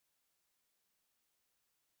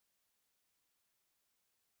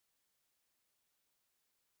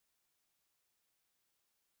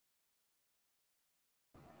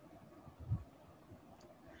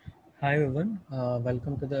Hi everyone,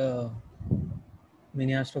 welcome to the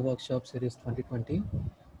Mini-Astro-workshop series 2020.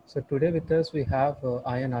 So today with us we have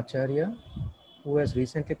Ayan Acharyya, who has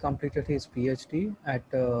recently completed his PhD at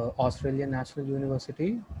Australian National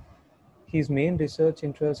University. His main research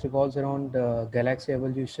interest revolves around galaxy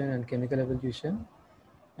evolution and chemical evolution,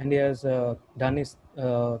 and he has done his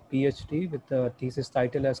PhD with the thesis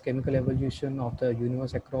title as Chemical Evolution of the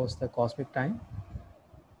Universe Across the Cosmic Time.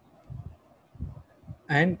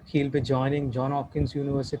 And he'll be joining Johns Hopkins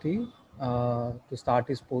University to start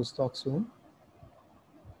his postdoc soon.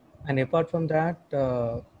 And apart from that,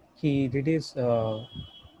 he did his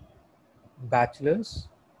bachelor's,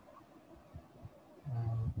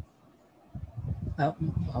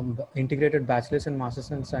 integrated bachelor's and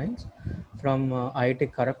master's in science from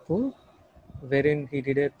IIT Kharagpur, wherein he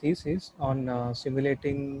did a thesis on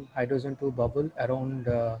simulating hydrogen 2 bubble around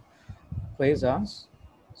quasars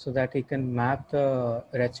so that he can map the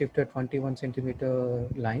redshifted 21 centimeter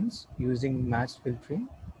lines using matched filtering.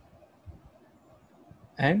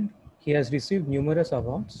 And he has received numerous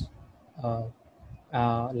awards, uh,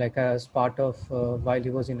 like as part of while he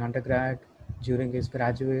was in undergrad, during his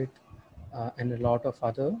graduate, and a lot of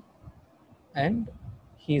other. And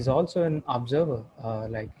he's also an observer.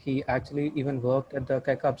 Like he actually even worked at the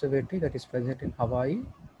Keck Observatory that is present in Hawaii,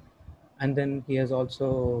 and then he has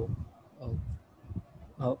also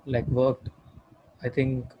like worked, I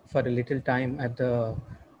think, for a little time at the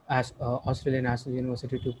Australian National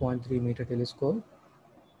University 2.3 meter telescope.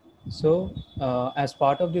 So, as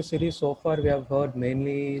part of this series, so far we have heard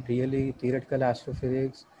mainly really theoretical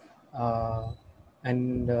astrophysics uh,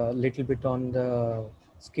 and a little bit on the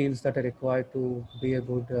skills that are required to be a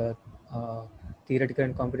good theoretical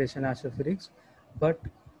and computational astrophysics. But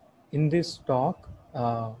in this talk,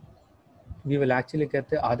 we will actually get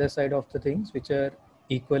the other side of the things, which are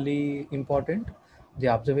equally important, the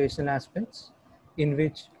observational aspects, in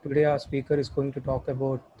which today our speaker is going to talk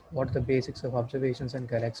about what the basics of observations and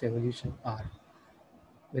galaxy evolution are.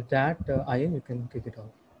 With that, Ayan, you can kick it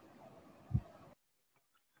off.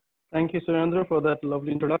 Thank you, Surendra, for that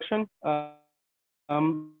lovely introduction. Hi,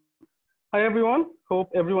 everyone.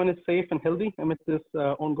 Hope everyone is safe and healthy amidst this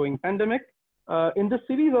ongoing pandemic. In this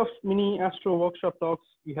series of mini Astro workshop talks,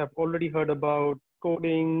 we have already heard about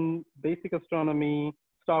coding, basic astronomy,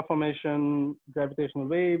 star formation, gravitational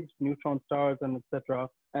waves, neutron stars, and etc.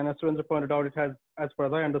 And as Surendra pointed out, it has, as far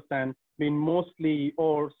as I understand, been mostly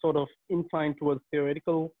or sort of inclined towards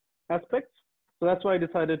theoretical aspects. So that's why I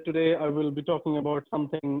decided today I will be talking about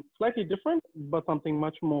something slightly different, but something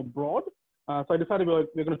much more broad. So I decided we're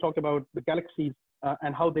going to talk about the galaxies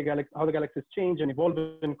and how the galaxies change and evolve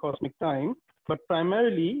in cosmic time, but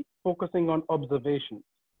primarily focusing on observations.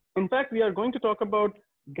 In fact, we are going to talk about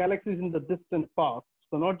galaxies in the distant past.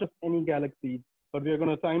 So not just any galaxies, but we are going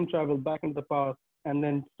to time travel back into the past and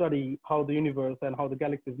then study how the universe and how the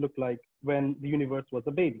galaxies look like when the universe was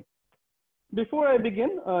a baby. Before I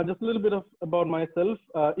begin, just a little bit about myself.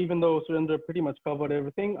 Even though Surendra pretty much covered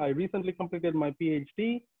everything, I recently completed my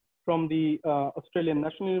PhD from the Australian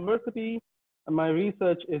National University. And my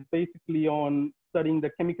research is basically on studying the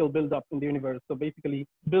chemical buildup in the universe. So basically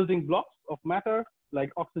building blocks of matter like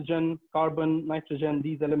oxygen, carbon, nitrogen.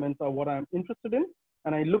 These elements are what I'm interested in.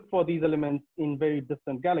 And I look for these elements in very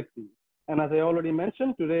distant galaxies. And as I already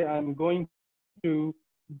mentioned, today I'm going to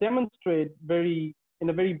demonstrate in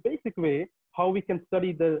a very basic way how we can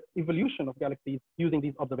study the evolution of galaxies using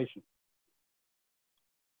these observations.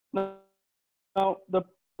 Now, the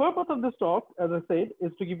purpose of this talk, as I said,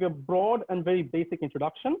 is to give you a broad and very basic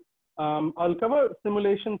introduction. I'll cover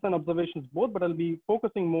simulations and observations both, but I'll be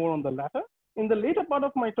focusing more on the latter. In the later part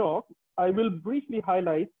of my talk, I will briefly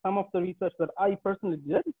highlight some of the research that I personally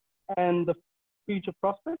did and the future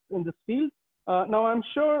prospects in this field. Now, I'm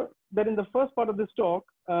sure that in the first part of this talk,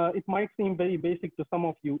 it might seem very basic to some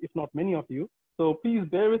of you, if not many of you. So please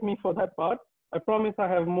bear with me for that part. I promise I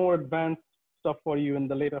have more advanced stuff for you in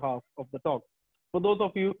the later half of the talk. For those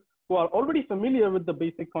of you who are already familiar with the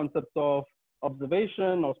basic concepts of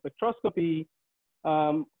observation or spectroscopy,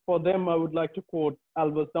 for them, I would like to quote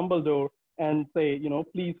Albus Dumbledore and say,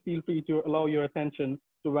 please feel free to allow your attention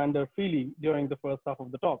to wander freely during the first half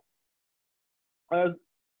of the talk. I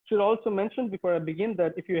should also mention before I begin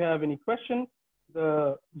that if you have any questions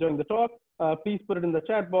during the talk, please put it in the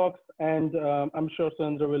chat box, and I'm sure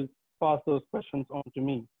Surendra will pass those questions on to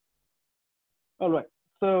me. All right,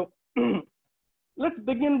 so let's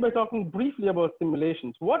begin by talking briefly about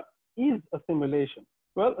simulations. What is a simulation?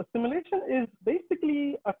 Well, a simulation is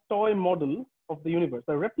basically a toy model of the universe,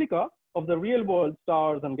 a replica of the real world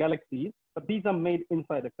stars and galaxies, but these are made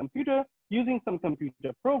inside a computer using some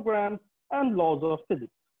computer programs and laws of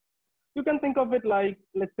physics. You can think of it like,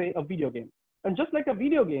 let's say, a video game. And just like a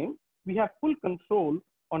video game, we have full control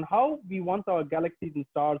on how we want our galaxies and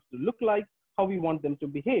stars to look like, how we want them to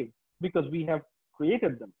behave, because we have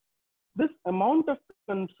created them. This amount of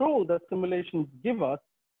control that simulations give us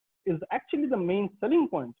is actually the main selling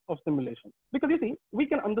point of simulation. Because you see, we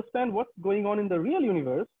can understand what's going on in the real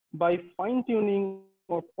universe by fine-tuning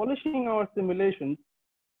or polishing our simulations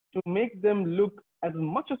to make them look as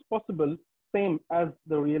much as possible same as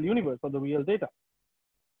the real universe or the real data.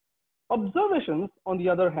 Observations, on the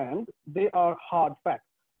other hand, they are hard facts.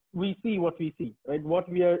 We see what we see, right?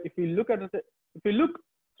 What we are, if we look at it, if we look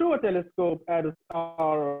through a telescope at a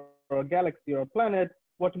star or a galaxy or a planet,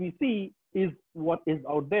 what we see is what is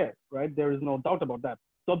out there, right? There is no doubt about that.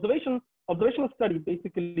 So observational study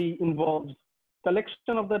basically involves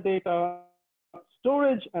collection of the data,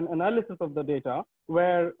 storage and analysis of the data,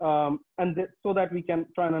 where so that we can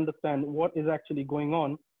try and understand what is actually going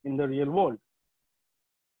on in the real world.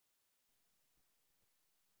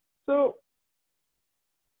 So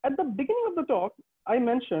at the beginning of the talk, I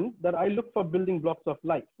mentioned that I look for building blocks of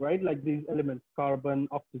life, right? Like these elements, carbon,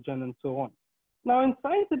 oxygen, and so on. Now in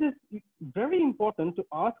science, it is very important to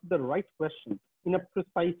ask the right question in a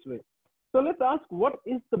precise way. So let's ask, what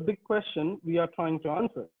is the big question we are trying to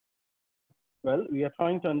answer? Well, we are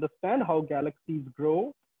trying to understand how galaxies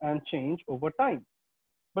grow and change over time.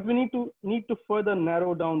 But we need to further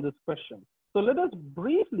narrow down this question. So let us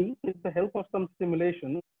briefly take the help of some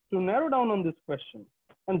simulations to narrow down on this question.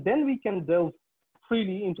 And then we can delve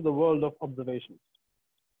freely into the world of observations.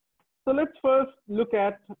 So let's first look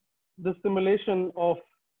at the simulation of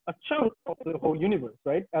a chunk of the whole universe,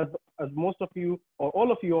 right? As most of you or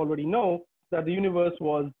all of you already know, that the universe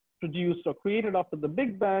was produced or created after the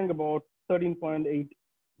Big Bang about 13.8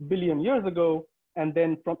 billion years ago. And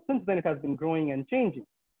then since then, it has been growing and changing.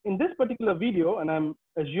 In this particular video, and I'm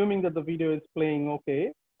assuming that the video is playing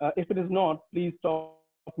okay. If it is not, please stop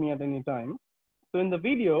me at any time. So in the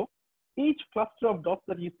video, each cluster of dots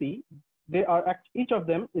that you see, each of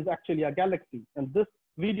them is actually a galaxy. And this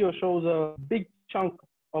video shows a big chunk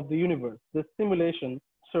of the universe. This simulation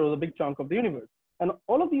shows a big chunk of the universe. And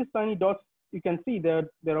all of these tiny dots, you can see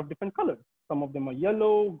they're of different colors. Some of them are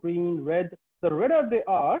yellow, green, red. The redder they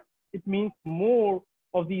are, it means more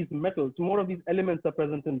of these metals, more of these elements are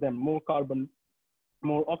present in them, more carbon,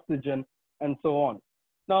 more oxygen, and so on.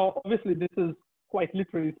 Now, obviously, this is quite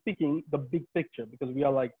literally speaking the big picture because we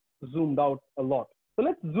are like zoomed out a lot. So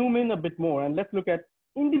let's zoom in a bit more and let's look at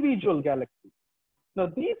individual galaxies.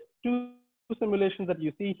 Now, these two simulations that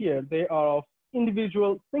you see here, they are of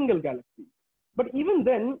individual single galaxies. But even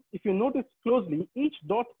then, if you notice closely, each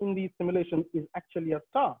dot in these simulations is actually a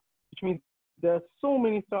star, which means there are so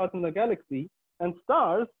many stars in the galaxy, and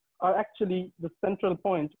stars are actually the central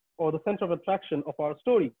point or the center of attraction of our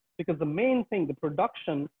story, because the main thing, the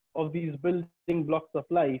production of these building blocks of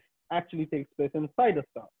life actually takes place inside a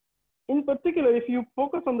star. In particular, if you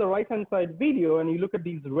focus on the right-hand side video and you look at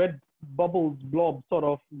these red bubbles, blobs sort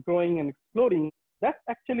of growing and exploding, that's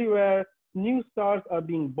actually where new stars are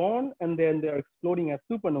being born and then they're exploding as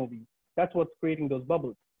supernovae. That's what's creating those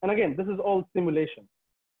bubbles. And again, this is all simulation.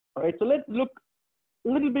 All right, so let's look a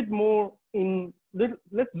little bit more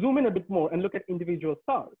let's zoom in a bit more and look at individual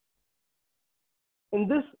stars. In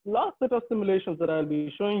this last set of simulations that I'll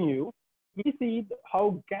be showing you, we see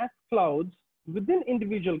how gas clouds within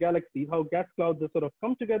individual galaxies, how gas clouds they sort of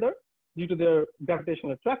come together due to their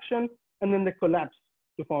gravitational attraction, and then they collapse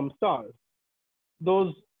to form stars.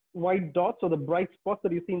 Those white dots or the bright spots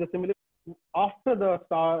that you see in the simulation, after the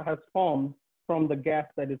star has formed from the gas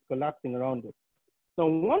that is collapsing around it. So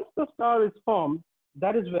once the star is formed,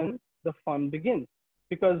 that is when the fun begins.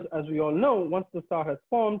 Because as we all know, once the star has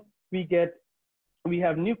formed, we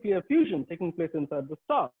have nuclear fusion taking place inside the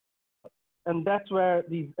star. And that's where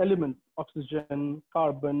these elements, oxygen,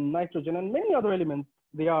 carbon, nitrogen, and many other elements,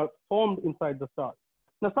 they are formed inside the star.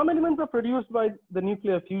 Now, some elements are produced by the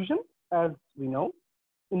nuclear fusion, as we know,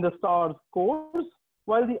 in the star's cores,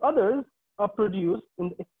 while the others are produced in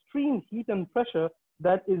the extreme heat and pressure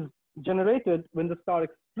that is generated when the star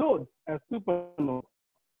explodes as supernova.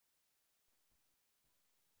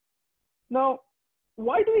 Now,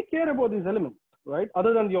 why do we care about these elements, right?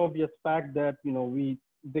 Other than the obvious fact that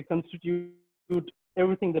they constitute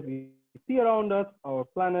everything that we see around us, our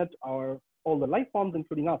planet, all the life forms,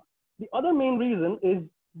 including us. The other main reason is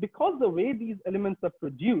because the way these elements are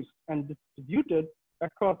produced and distributed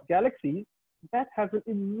across galaxies, that has an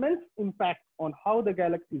immense impact on how the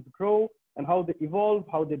galaxies grow and how they evolve,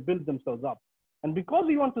 how they build themselves up. And because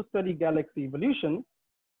we want to study galaxy evolution,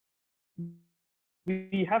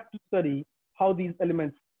 we have to study how these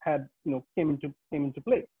elements came into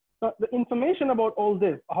play. The information about all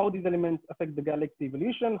this, how these elements affect the galaxy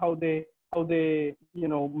evolution, how they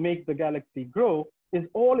make the galaxy grow, is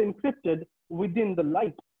all encrypted within the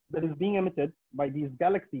light that is being emitted by these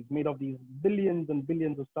galaxies made of these billions and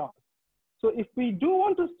billions of stars. So if we do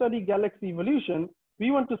want to study galaxy evolution,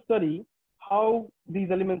 we want to study how these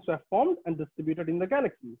elements were formed and distributed in the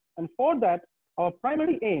galaxies. And for that, our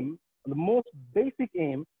primary aim, the most basic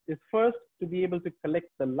aim, is first to be able to collect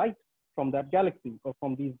the light from that galaxy or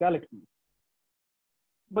from these galaxies.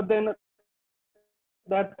 But then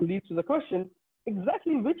that leads to the question,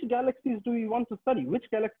 exactly which galaxies do we want to study? Which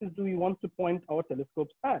galaxies do we want to point our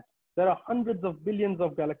telescopes at? There are hundreds of billions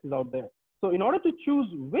of galaxies out there. So in order to choose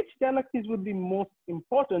which galaxies would be most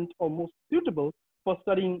important or most suitable for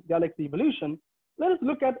studying galaxy evolution, let us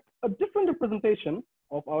look at a different representation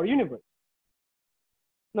of our universe.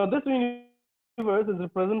 Now, this universe is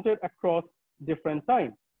represented across different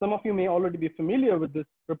time. Some of you may already be familiar with this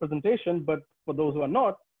representation, but for those who are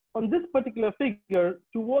not, on this particular figure,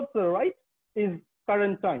 towards the right is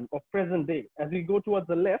current time or present day. As we go towards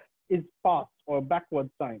the left is past or backwards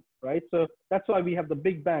time, right? So that's why we have the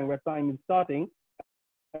Big Bang where time is starting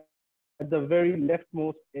at the very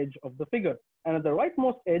leftmost edge of the figure. And at the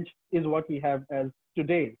rightmost edge is what we have as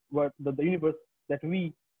today, what the universe that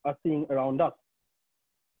we are seeing around us.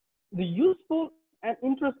 The useful and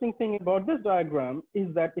interesting thing about this diagram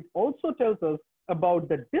is that it also tells us about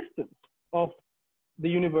the distance of the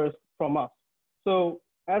universe from us. So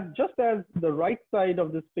just as the right side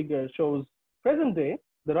of this figure shows present day,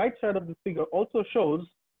 the right side of this figure also shows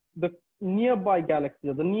the nearby galaxy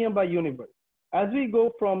or the nearby universe. As we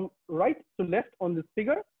go from right to left on this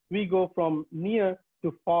figure, we go from near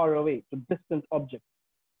to far away, to distant objects.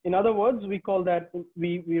 In other words, we call that,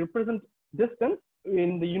 we represent distance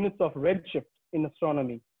in the units of redshift in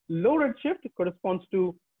astronomy. Low redshift corresponds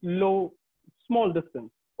to small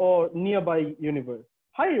distance or nearby universe.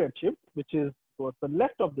 High redshift, which is towards the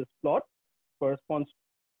left of this plot, corresponds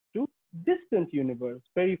to distant universe,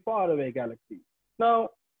 very far away galaxy. Now,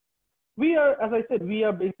 we are, as I said, we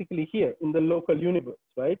are basically here in the local universe,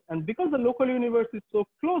 right? And because the local universe is so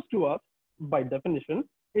close to us, by definition,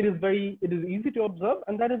 it is easy to observe,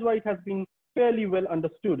 and that is why it has been fairly well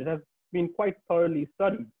understood. It has been quite thoroughly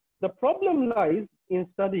studied. The problem lies in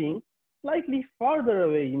studying slightly farther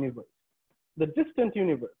away universe, the distant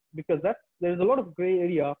universe, because there is a lot of gray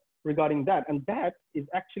area regarding that. And that is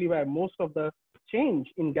actually where most of the change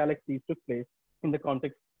in galaxies took place in the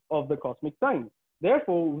context of the cosmic time.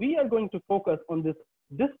 Therefore, we are going to focus on this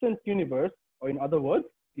distant universe, or in other words,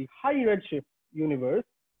 the high redshift universe,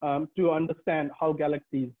 to understand how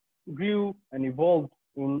galaxies grew and evolved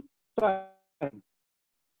in time.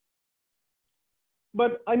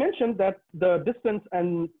 But I mentioned that the distance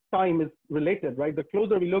and time is related, right? The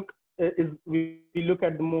closer we look, we look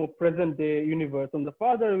at the more present day universe, and the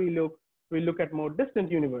farther we look at more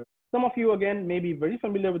distant universe. Some of you, again, may be very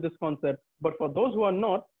familiar with this concept, but for those who are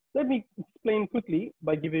not, let me explain quickly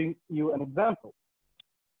by giving you an example.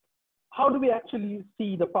 How do we actually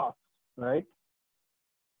see the past, right?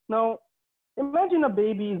 Now, imagine a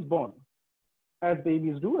baby is born, as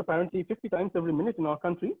babies do, apparently 50 times every minute in our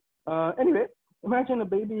country. Anyway, imagine a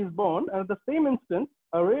baby is born, and at the same instant,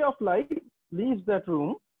 a ray of light leaves that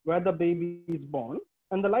room where the baby is born,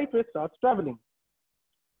 and the light ray starts traveling.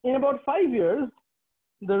 In about 5 years,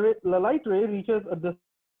 the light ray reaches a distance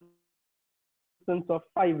of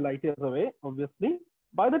 5 light years away, obviously.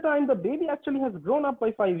 By the time the baby actually has grown up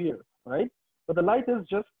by 5 years, right? But the light is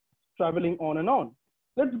just traveling on and on.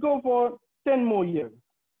 Let's go for 10 more years.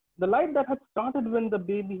 The light that had started when the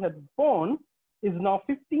baby had born is now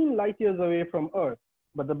 15 light years away from Earth,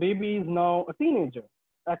 but the baby is now a teenager,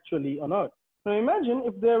 actually on Earth. Now imagine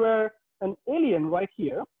if there were an alien right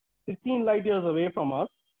here, 15 light years away from us,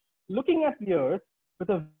 looking at the Earth with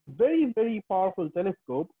a very, very powerful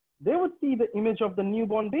telescope. They would see the image of the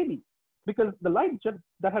newborn baby, because the light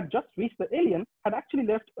that had just reached the alien had actually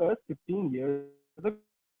left Earth 15 years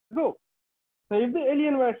ago. Now, if the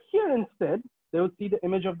alien were here instead, they would see the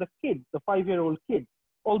image of the kid, the 5-year-old kid,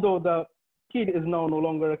 although the kid is now no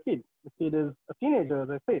longer a kid. The kid is a teenager, as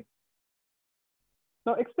I said.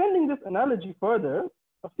 Now, extending this analogy further,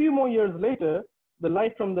 a few more years later, the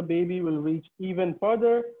light from the baby will reach even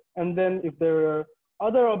further. And then if there are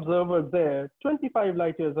other observers there, 25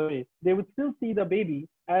 light years away, they would still see the baby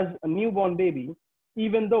as a newborn baby,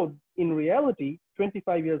 even though in reality,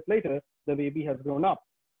 25 years later, the baby has grown up.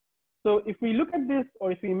 So if we look at this,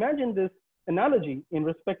 or if we imagine this analogy in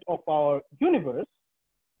respect of our universe,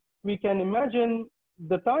 we can imagine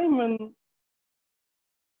the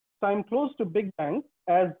time close to Big Bang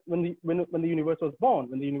as when the universe was born,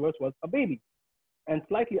 when the universe was a baby. And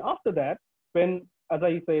slightly after that, when, as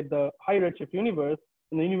I said, the high redshift universe,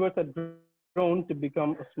 and the universe had grown to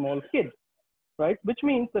become a small kid, right? Which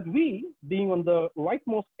means that we, being on the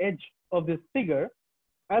rightmost edge of this figure,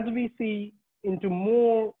 as we see into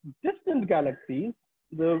more distant galaxies,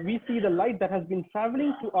 we see the light that has been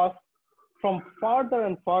traveling to us from farther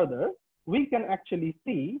and farther, we can actually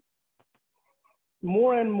see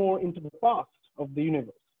more and more into the past of the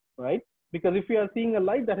universe, right? Because if we are seeing a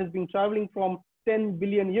light that has been traveling from 10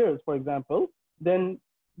 billion years, for example, then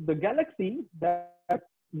the galaxy that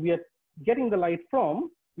we are getting the light from,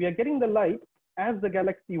 we are getting the light as the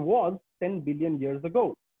galaxy was 10 billion years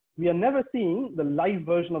ago. We are never seeing the live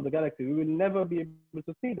version of the galaxy. We will never be able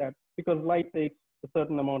to see that because light takes a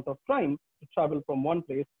certain amount of time to travel from one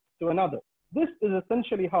place to another. This is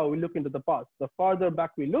essentially how we look into the past. The farther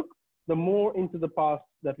back we look, the more into the past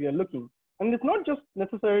that we are looking. And it's not just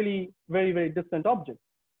necessarily very, very distant objects.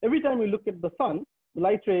 Every time we look at the sun, the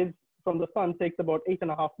light rays from the sun takes about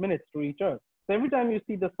 8.5 minutes to reach Earth. So every time you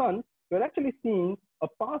see the sun, you're actually seeing a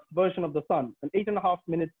past version of the sun, an 8.5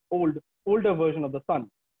 minutes older version of the sun,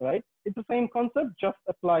 right? It's the same concept, just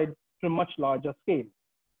applied to a much larger scale.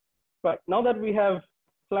 But now that we have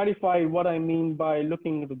clarified what I mean by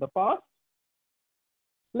looking into the past,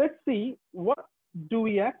 let's see what do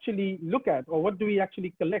we actually look at, or what do we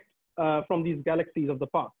actually collect from these galaxies of the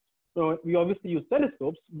past. So we obviously use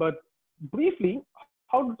telescopes, but briefly,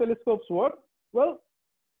 how do telescopes work? Well,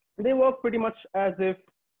 they work pretty much as if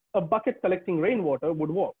a bucket collecting rainwater would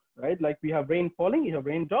work, right? Like we have rain falling, you have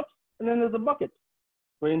raindrops, and then there's a bucket.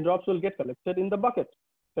 Raindrops will get collected in the bucket,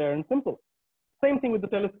 fair and simple. Same thing with the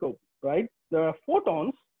telescope, right? There are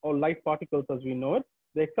photons, or light particles as we know it.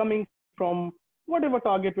 They're coming from whatever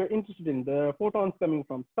target we're interested in. There are photons coming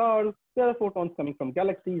from stars, there are photons coming from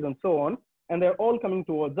galaxies and so on, and they're all coming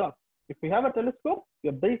towards us. If we have a telescope,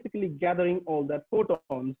 we're basically gathering all that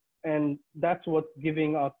photons, and that's what's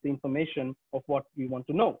giving us the information of what we want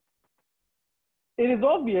to know. It is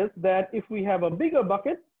obvious that if we have a bigger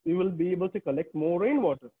bucket, we will be able to collect more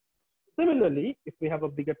rainwater. Similarly, if we have a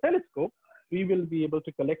bigger telescope, we will be able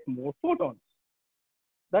to collect more photons.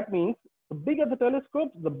 That means the bigger the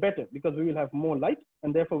telescope, the better, because we will have more light,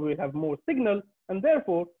 and therefore we will have more signal, and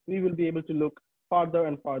therefore we will be able to look farther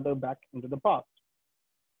and farther back into the past.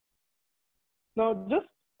 Now, just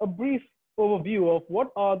a brief overview of what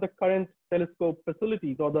are the current telescope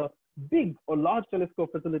facilities, or the big or large telescope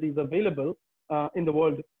facilities available in the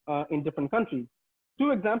world in different countries.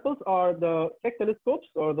 Two examples are the Keck telescopes,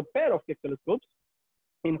 or the pair of Keck telescopes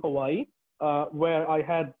in Hawaii, where I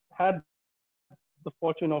had the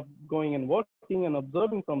fortune of going and working and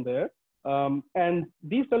observing from there. And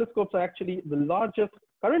these telescopes are actually the largest,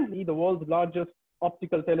 currently the world's largest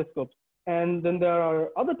optical telescopes. And then there are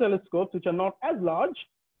other telescopes which are not as large,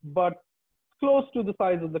 but close to the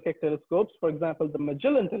size of the Keck telescopes. For example, the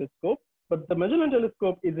Magellan telescope, but the Magellan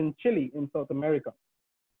telescope is in Chile in South America.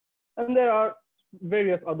 And there are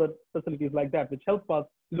various other facilities like that, which help us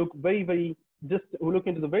look look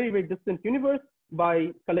into the very, very distant universe by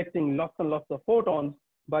collecting lots and lots of photons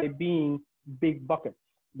by being big buckets,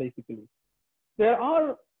 basically. There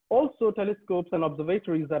are also telescopes and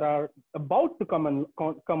observatories that are about to come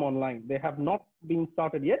online. They have not been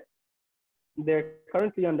started yet. They're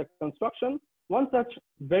currently under construction. One such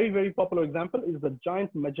very, very popular example is the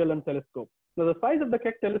giant Magellan telescope. So the size of the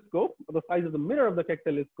Keck telescope, or the size of the mirror of the Keck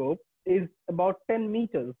telescope, is about 10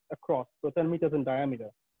 meters across, so 10 meters in diameter.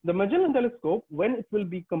 The Magellan telescope, when it will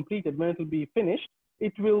be completed, when it will be finished,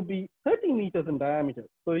 it will be 30 meters in diameter.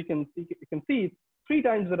 So you can see it's 3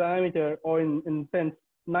 times the diameter, or in sense,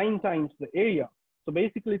 9 times the area. So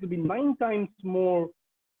basically, it will be 9 times more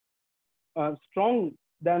strong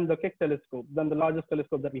than the Keck telescope, than the largest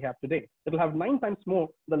telescope that we have today. It'll have 9 times more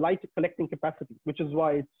the light collecting capacity, which is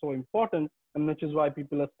why it's so important, and which is why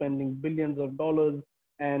people are spending billions of dollars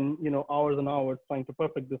and hours and hours trying to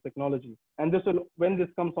perfect this technology. And this will, when this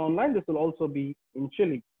comes online, this will also be in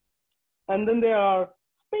Chile. And then there are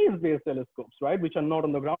space-based telescopes, right, which are not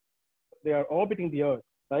on the ground. They are orbiting the Earth,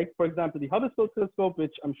 right? For example, the Hubble Space Telescope,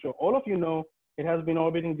 which I'm sure all of you know, it has been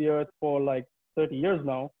orbiting the Earth for like 30 years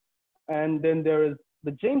now. And then there is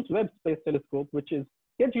the James Webb Space Telescope, which is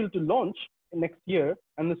scheduled to launch next year.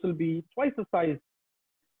 And this will be twice the size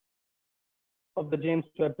of the James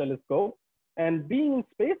Webb Telescope. And being in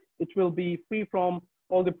space, it will be free from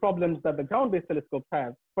all the problems that the ground-based telescopes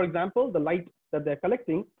have. For example, the light that they're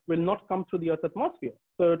collecting will not come through the Earth's atmosphere.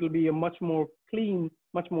 So it will be a much more clean,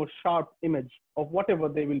 much more sharp image of whatever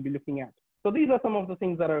they will be looking at. So these are some of the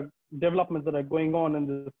things that are developments that are going on in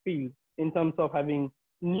this field in terms of having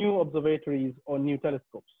new observatories or new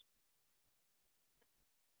telescopes.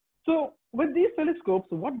 So with these telescopes,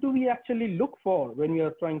 what do we actually look for when we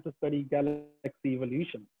are trying to study galaxy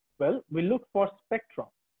evolution? Well, we look for spectra.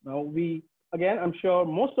 Now again, I'm sure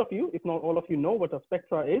most of you, if not all of you, know what a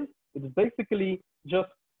spectra is. It's basically just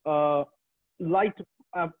uh, light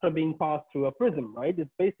after being passed through a prism, right?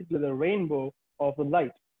 It's basically the rainbow of the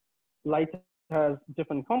light. Light has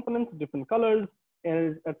different components, different colors,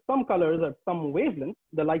 and at some colors, at some wavelengths,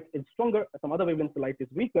 the light is stronger. At some other wavelengths, the light is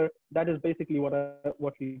weaker. That is basically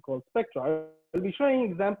what we call spectra. I'll be showing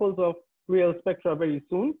examples of real spectra very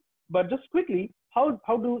soon. But just quickly, how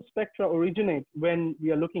do spectra originate when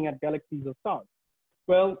we are looking at galaxies or stars?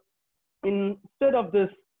 Well, instead of this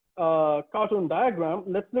cartoon diagram,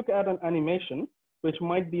 let's look at an animation, which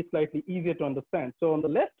might be slightly easier to understand. So on the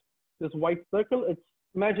left, this white circle,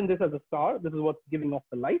 imagine this as a star. This is what's giving off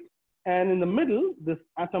the light. And in the middle, this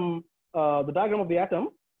atom, the diagram of the atom,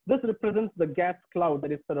 this represents the gas cloud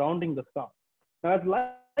that is surrounding the star. Now, as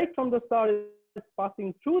light from the star is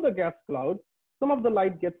passing through the gas cloud, some of the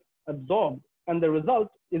light gets absorbed, and the result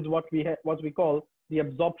is what we call the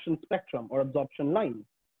absorption spectrum or absorption line.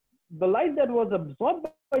 The light that was absorbed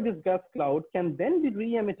by this gas cloud can then be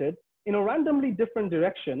re-emitted in a randomly different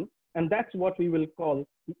direction, and that's what we will call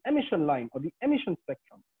the emission line or the emission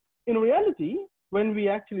spectrum. In reality, when we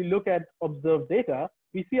actually look at observed data,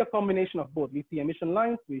 we see a combination of both. We see emission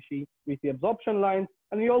lines, we see absorption lines,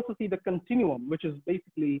 and we also see the continuum, which is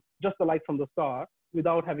basically just the light from the star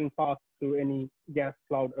without having passed through any gas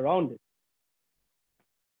cloud around it.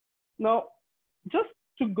 Now, just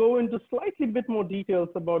to go into slightly bit more details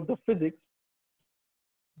about the physics,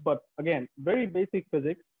 but again, very basic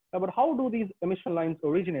physics, about how do these emission lines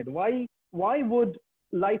originate? Why would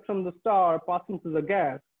light from the star passing through the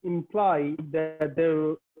gas imply that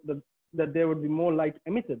there would be more light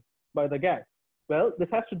emitted by the gas? Well, this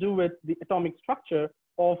has to do with the atomic structure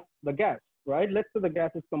of the gas, right? Let's say the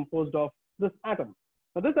gas is composed of this atom.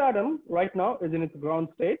 Now, this atom right now is in its ground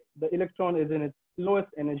state. The electron is in its lowest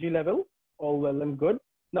energy level, all well and good.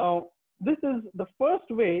 Now, this is the first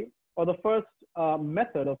way or the first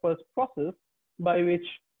method or first process by which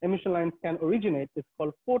emission lines can originate. Is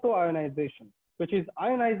called photoionization, which is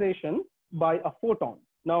ionization by a photon.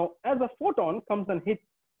 Now, as a photon comes and hits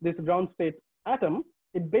this ground state atom,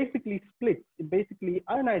 it basically splits. It basically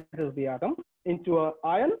ionizes the atom into an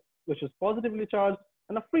ion, which is positively charged,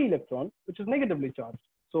 and a free electron, which is negatively charged.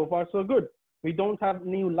 So far, so good. We don't have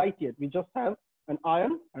new light yet. We just have an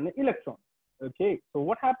ion and an electron. Okay, so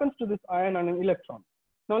what happens to this ion and an electron?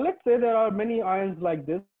 Now, let's say there are many ions like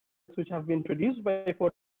this, which have been produced by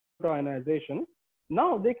photoionization.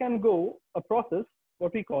 Now they can go a process,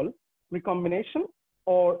 what we call recombination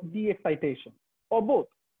or de-excitation, or both.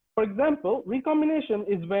 For example, recombination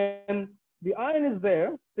is when the ion is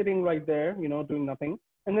there, sitting right there, doing nothing.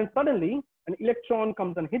 And then suddenly an electron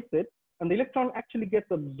comes and hits it, and the electron actually gets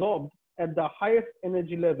absorbed at the highest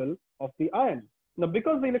energy level of the ion. Now,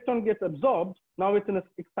 because the electron gets absorbed, now it's in an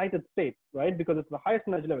excited state, right? Because it's the highest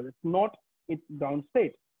energy level. It's not its ground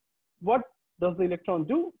state. What does the electron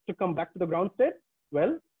do to come back to the ground state?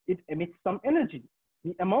 Well, it emits some energy.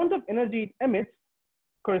 The amount of energy it emits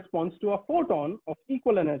corresponds to a photon of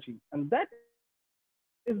equal energy. And that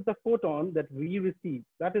is the photon that we receive.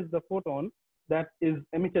 That is the photon that is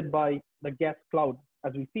emitted by the gas cloud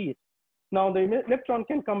as we see it. Now, the electron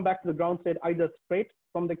can come back to the ground state either straight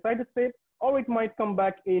from the excited state, or it might come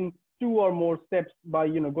back in 2 or more steps by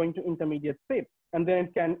going to intermediate state, and then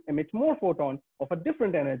it can emit more photon of a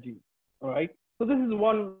different energy. All right. So this is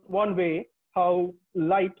one way how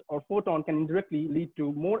light or photon can indirectly lead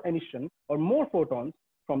to more emission or more photons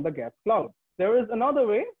from the gas cloud. There is another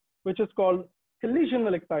way, which is called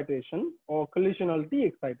collisional excitation or collisional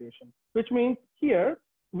de-excitation, which means here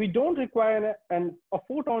we don't require a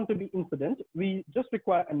photon to be incident. We just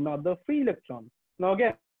require another free electron. Now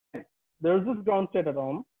again, there's this ground state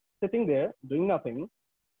atom sitting there doing nothing.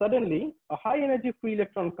 Suddenly, a high energy free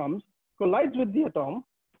electron comes, collides with the atom,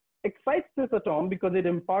 excites this atom because it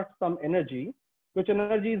imparts some energy, which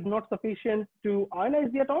energy is not sufficient to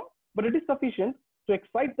ionize the atom, but it is sufficient to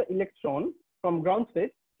excite the electron from ground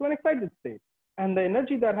state to an excited state. And the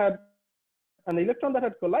energy and the electron that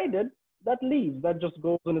had collided, that leaves, that just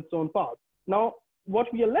goes on its own path. Now,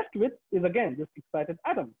 what we are left with is again this excited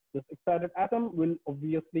atom. This excited atom will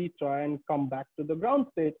obviously try and come back to the ground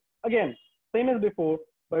state again, same as before,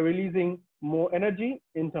 by releasing more energy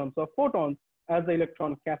in terms of photons as the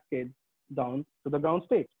electron cascades down to the ground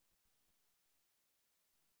state.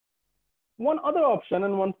 One other option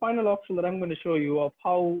and one final option that I'm going to show you of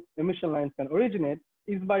how emission lines can originate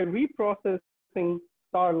is by reprocessing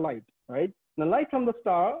starlight, right? The light from the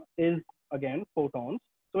star is again photons.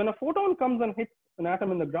 So when a photon comes and hits an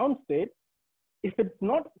atom in the ground state, if it's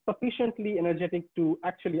not sufficiently energetic to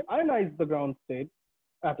actually ionize the ground state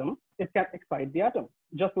atom, it can excite the atom.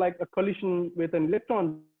 Just like a collision with an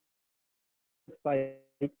electron does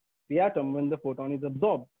excite the atom when the photon is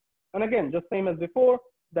absorbed. And again, just same as before,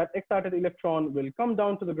 that excited electron will come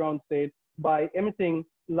down to the ground state by emitting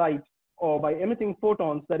light or by emitting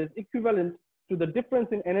photons that is equivalent to the difference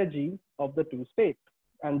in energy of the two states.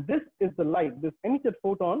 And this is the light. This emitted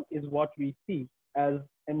photon is what we see as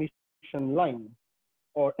emission line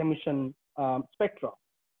or emission spectra.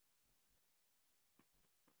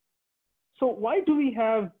 So why do we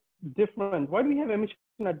have emission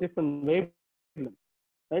at different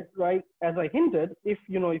wavelengths? Right? As I hinted, if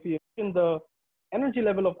you imagine the energy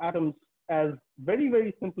level of atoms as very,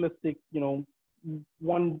 very simplistic,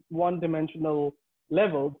 one-dimensional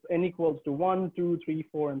levels, n equals to 1, 2, 3,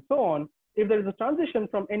 4, and so on. If there is a transition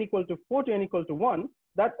from n equal to 4 to n equal to 1,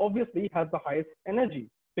 that obviously has the highest energy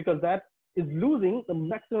because that is losing the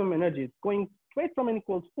maximum energy. It's going straight from n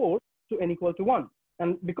equals 4 to n equal to 1.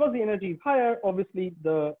 And because the energy is higher, obviously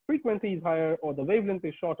the frequency is higher or the wavelength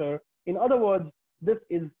is shorter. In other words, this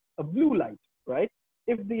is a blue light, right?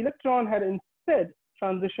 If the electron had instead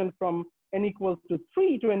transitioned from n equals to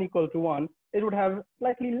 3 to n equal to 1, it would have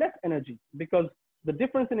slightly less energy because the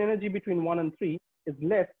difference in energy between 1 and 3 is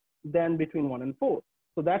less than between 1 and 4.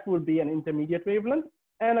 So that would be an intermediate wavelength.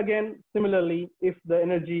 And again, similarly, if the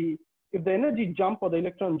energy jump or the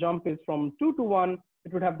electron jump is from 2 to 1,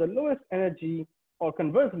 it would have the lowest energy, or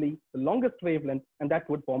conversely, the longest wavelength, and that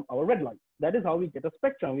would form our red light. That is how we get a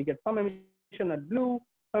spectrum. We get some emission at blue,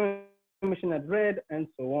 some emission at red, and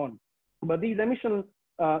so on. But these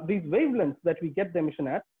wavelengths that we get the emission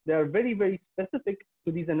at, they are very, very specific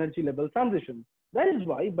to these energy level transitions. That is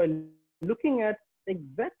why by looking at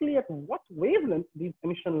exactly at what wavelength these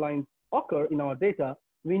emission lines occur in our data,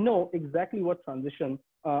 we know exactly what transition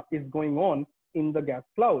is going on in the gas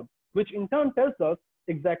cloud, which in turn tells us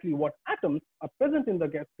exactly what atoms are present in the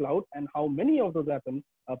gas cloud and how many of those atoms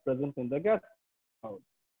are present in the gas cloud.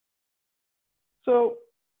 So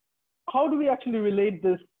how do we actually relate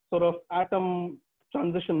this sort of atom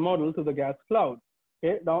transition model to the gas cloud?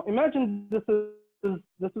 Okay, now imagine this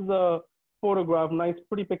is a photograph, nice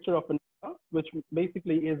pretty picture of an which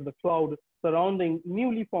basically is the cloud surrounding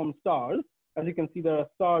newly formed stars. As you can see, there are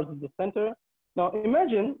stars in the center. Now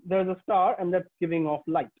imagine there's a star and that's giving off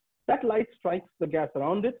light. That light strikes the gas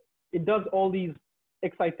around it. It does all these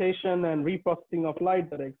excitation and reprocessing of light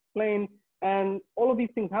that I explained, and all of these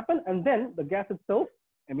things happen, and then the gas itself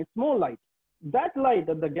emits more light. That light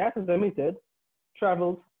that the gas has emitted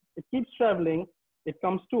travels, it keeps traveling, it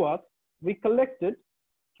comes to us, we collect it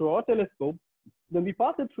through our telescope, then we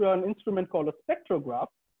pass it through an instrument called a spectrograph,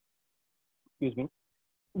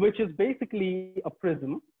 which is basically a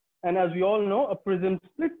prism. And as we all know, a prism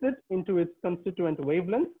splits it into its constituent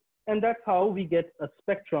wavelengths, and that's how we get a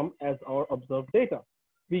spectrum as our observed data.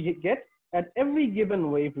 We get at every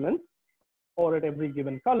given wavelength or at every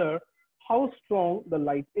given color, how strong the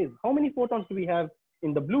light is. How many photons do we have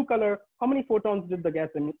in the blue color? How many photons did the gas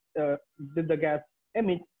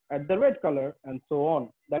emit at the red color, and so on.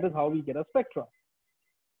 That is how we get a spectra.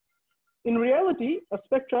 In reality, a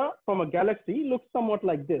spectra from a galaxy looks somewhat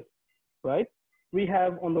like this, right? We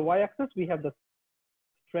have on the y-axis, we have the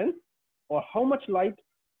strength or how much light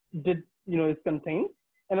is contained.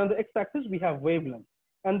 And on the x-axis, we have wavelength.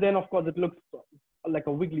 And then of course, it looks like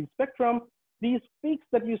a wiggly spectrum. These peaks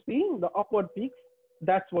that you see, the upward peaks,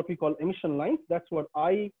 that's what we call emission lines. That's what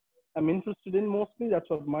I am interested in mostly. That's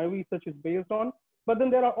what my research is based on. But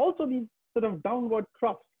then there are also these sort of downward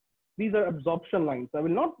troughs. These are absorption lines. I will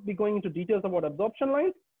not be going into details about absorption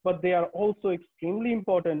lines, but they are also extremely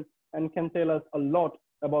important and can tell us a lot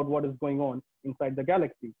about what is going on inside the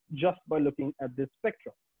galaxy just by looking at this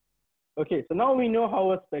spectra. Okay, so now we know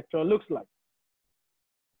how a spectra looks like.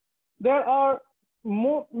 There are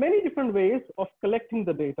many different ways of collecting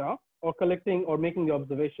the data or collecting or making the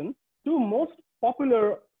observation. Two most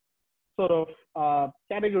popular sort of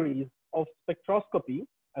categories of spectroscopy,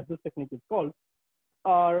 as this technique is called,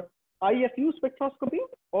 are IFU spectroscopy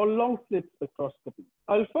or long slit spectroscopy.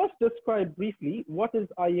 I'll first describe briefly what is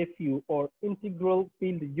IFU or integral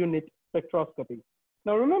field unit spectroscopy.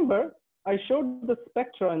 Now remember, I showed the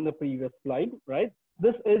spectra in the previous slide, right?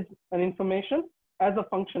 This is an information as a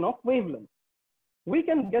function of wavelength. We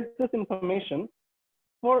can get this information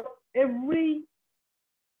for every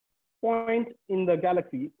point in the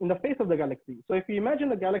galaxy, in the face of the galaxy. So if you imagine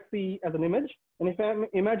the galaxy as an image, and if I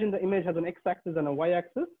imagine the image has an x-axis and a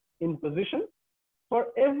y-axis in position, for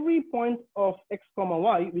every point of x,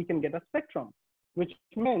 y, we can get a spectrum, which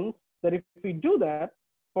means that if we do that,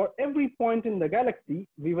 for every point in the galaxy,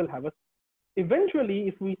 we will have a, eventually,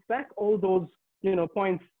 if we stack all those,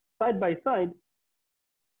 points side by side,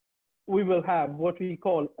 we will have what we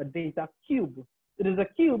call a data cube. It is a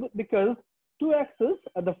cube because two axes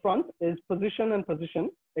at the front is position and position,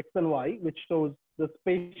 X and Y, which shows the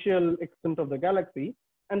spatial extent of the galaxy.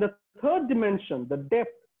 And the third dimension, the depth,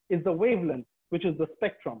 is the wavelength, which is the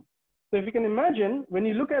spectrum. So if you can imagine, when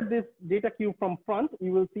you look at this data cube from front,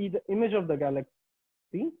 you will see the image of the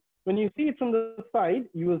galaxy. When you see it from the side,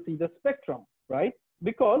 you will see the spectrum, right?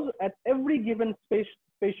 Because at every given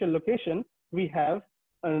spatial location, we have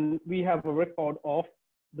a record of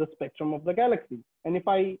the spectrum of the galaxy. And if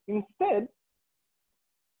I instead of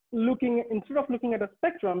looking at a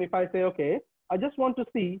spectrum, if I say, okay, I just want to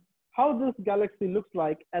see how this galaxy looks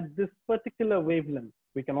like at this particular wavelength,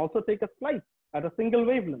 we can also take a slice at a single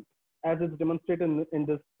wavelength, as is demonstrated in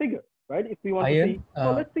this figure, right? If we want to Ayan, see,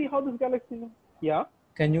 oh, let's see how this galaxy, yeah.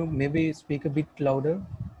 Can you maybe speak a bit louder?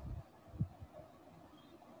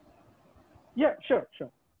 Yeah, sure.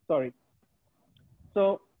 Sorry.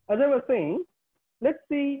 So as I was saying, let's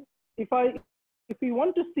see if we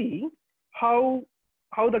want to see how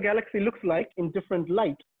the galaxy looks like in different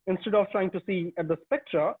light, instead of trying to see at the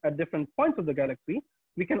spectra at different points of the galaxy,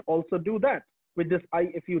 we can also do that with this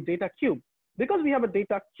IFU data cube. Because we have a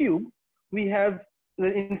data cube, we have the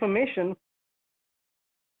information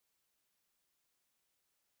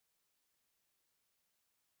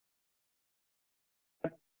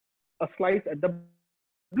a slice at the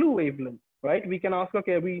blue wavelength, right? We can ask,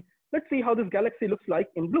 okay, let's see how this galaxy looks like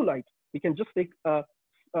in blue light. We can just take a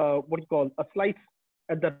slice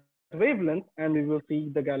at that wavelength, and we will see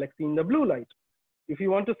the galaxy in the blue light. If you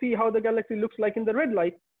want to see how the galaxy looks like in the red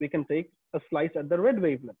light, we can take a slice at the red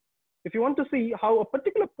wavelength. If you want to see how a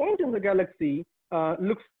particular point in the galaxy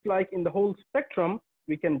looks like in the whole spectrum,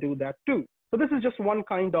 we can do that too. So this is just one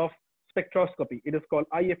kind of spectroscopy. It is called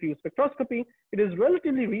IFU spectroscopy. It is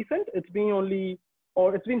relatively recent. It's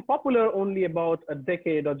been popular only about a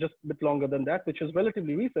decade or just a bit longer than that, which is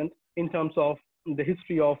relatively recent in terms of the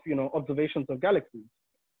history of observations of galaxies.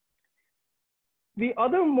 The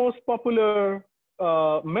other most popular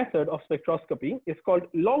method of spectroscopy is called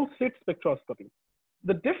long slit spectroscopy.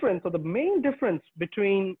 The difference, or the main difference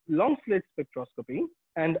between long slit spectroscopy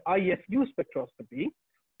and IFU spectroscopy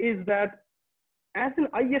is that as in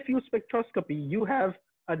IFU spectroscopy, you have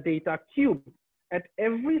a data cube. At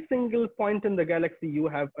every single point in the galaxy, you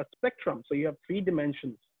have a spectrum. So you have 3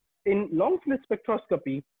 dimensions. In long slit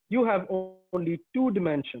spectroscopy, you have only 2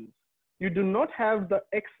 dimensions. You do not have the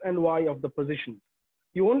X and Y of the positions.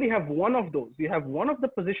 You only have one of those. You have one of the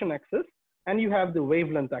position axis, and you have the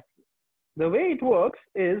wavelength axis. The way it works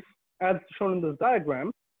is as shown in this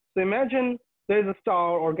diagram. So imagine there's a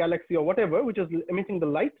star or galaxy or whatever, which is emitting the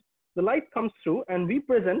light. The light comes through and we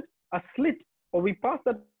present a slit, or we pass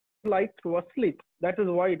that light through a slit. That is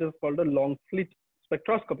why it is called a long slit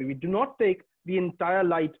spectroscopy. We do not take the entire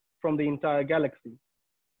light from the entire galaxy.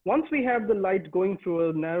 Once we have the light going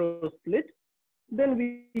through a narrow slit, then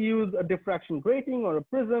we use a diffraction grating or a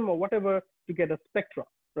prism or whatever to get a spectra,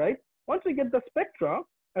 right? Once we get the spectra,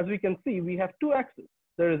 as we can see, we have 2 axes.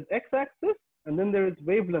 There is x-axis and then there is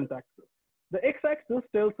wavelength axis. The x-axis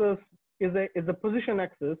tells us is a position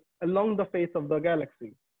axis along the face of the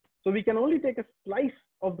galaxy. So we can only take a slice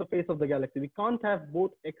of the face of the galaxy. We can't have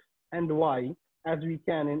both X and Y as we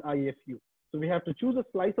can in IFU. So we have to choose a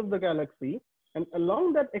slice of the galaxy, and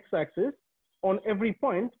along that x-axis, on every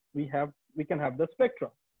point, we can have the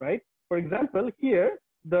spectra, right? For example, here,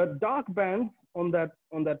 the dark bands on that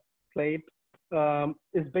plate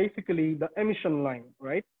is basically the emission line,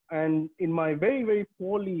 right? And in my very, very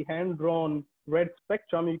poorly hand-drawn red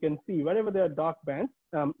spectrum, you can see wherever there are dark bands,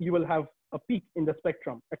 you will have a peak in the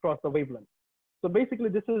spectrum across the wavelength. So basically,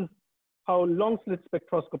 this is how long slit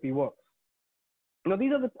spectroscopy works. Now,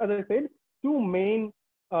 these are, as I said, 2 main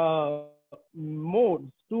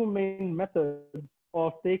modes, 2 main methods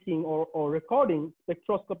of taking or recording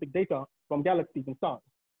spectroscopic data from galaxies and stars.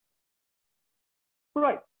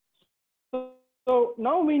 Right. So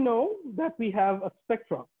now we know that we have a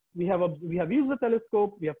spectra. We have used the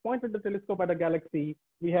telescope. We have pointed the telescope at a galaxy.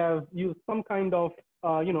 We have used some kind of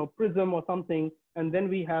prism or something, and then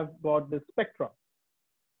we have got the spectra.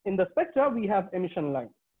 In the spectra, we have emission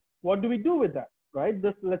lines. What do we do with that, right?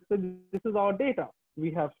 Let's say this is our data.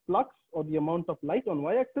 We have flux, or the amount of light on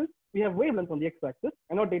y-axis. We have wavelength on the x-axis,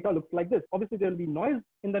 and our data looks like this. Obviously, there will be noise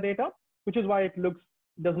in the data, which is why it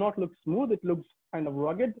does not look smooth. It looks kind of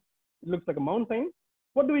rugged. It looks like a mountain.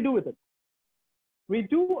 What do we do with it? We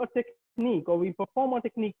do a technique, or we perform a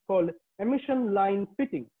technique called emission line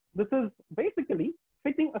fitting. This is basically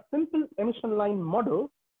fitting a simple emission line model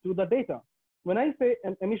to the data. When I say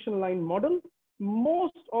an emission line model,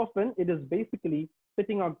 most often it is basically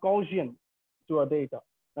fitting a Gaussian to a data.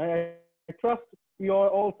 I trust you are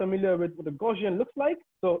all familiar with what a Gaussian looks like.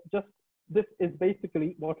 So just this is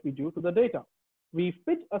basically what we do to the data. We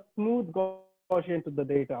fit a smooth Gaussian to the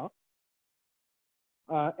data.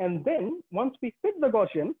 And then once we fit the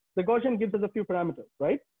Gaussian gives us a few parameters,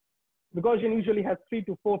 right? The Gaussian usually has 3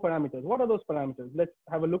 to 4 parameters. What are those parameters? Let's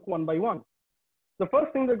have a look one by one. The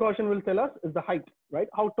first thing the Gaussian will tell us is the height, right?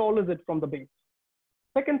 How tall is it from the base?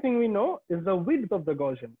 Second thing we know is the width of the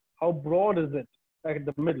Gaussian. How broad is it at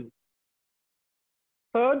the middle?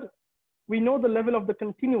 Third, we know the level of the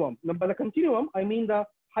continuum. Now, by the continuum, I mean the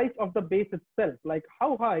height of the base itself. Like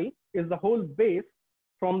how high is the whole base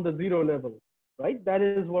from the zero level, right? That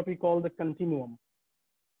is what we call the continuum.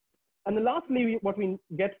 And then lastly, what we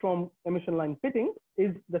get from emission line fitting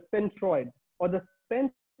is the centroid, or the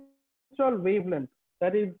central wavelength.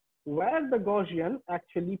 That is where the Gaussian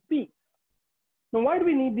actually peaks. Now, why do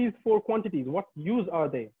we need these 4 quantities? What use are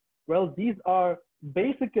they? Well, these are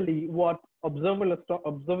basically what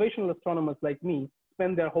observational astronomers like me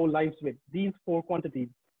spend their whole lives with, these 4 quantities.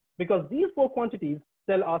 Because these 4 quantities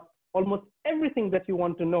tell us almost everything that you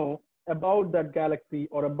want to know about that galaxy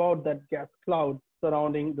or about that gas cloud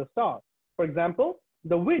surrounding the star. For example,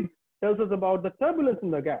 the width tells us about the turbulence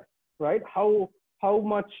in the gas, right? How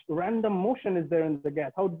much random motion is there in the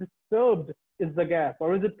gas? How disturbed is the gas?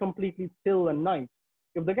 Or is it completely still and nice?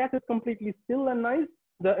 If the gas is completely still and nice,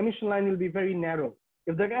 the emission line will be very narrow.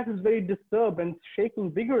 If the gas is very disturbed and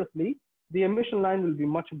shaking vigorously, the emission line will be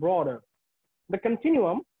much broader. The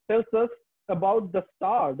continuum tells us about the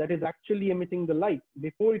star that is actually emitting the light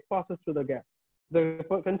before it passes through the gas. The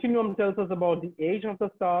continuum tells us about the age of the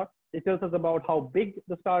star. It tells us about how big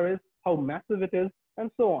the star is, how massive it is,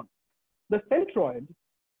 and so on. The centroid,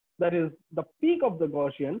 that is the peak of the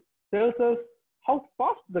Gaussian, tells us how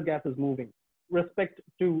fast the gas is moving with respect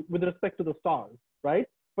to the stars, right?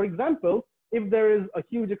 For example, if there is a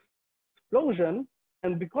huge explosion,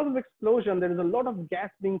 and because of the explosion, there is a lot of gas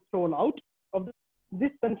being thrown out of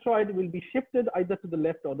this centroid will be shifted either to the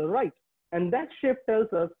left or the right. And that shift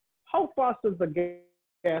tells us how fast is the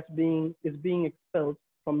gas being expelled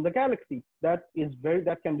from the galaxy. That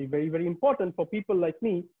can be very, very important for people like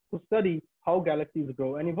me who study how galaxies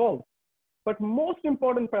grow and evolve. But most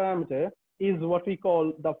important parameter is what we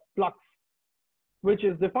call the flux, which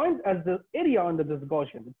is defined as the area under this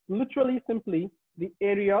Gaussian. It's literally simply the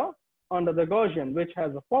area under the Gaussian, which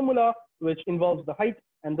has a formula which involves the height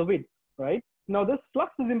and the width, right? Now this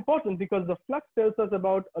flux is important because the flux tells us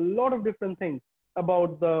about a lot of different things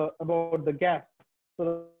about the gas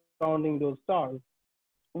surrounding those stars.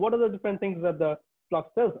 What are the different things that the flux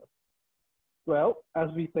tells us? Well, as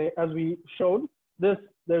we showed, there's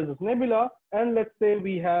this nebula, and let's say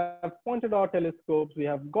we have pointed our telescopes, we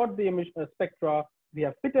have got the emission spectra, we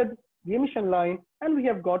have fitted the emission line, and we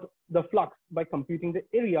have got the flux by computing the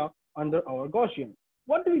area under our Gaussian.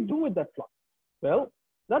 What do we do with that flux? Well,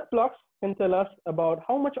 that flux can tell us about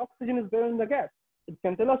how much oxygen is there in the gas. It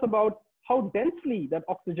can tell us about how densely that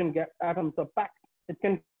oxygen atoms are packed. It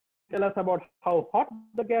can tell us about how hot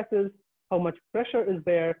the gas is, how much pressure is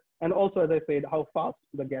there, and also, as I said, how fast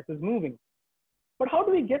the gas is moving. But how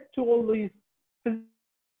do we get to all these physics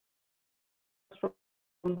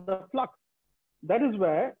from the flux? That is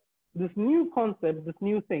where this new concept, this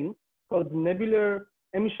new thing called nebular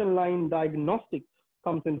emission line diagnostics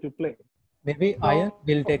comes into play. Maybe Ayan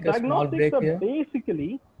will take a small break here. Diagnostics are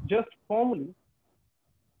basically just formally.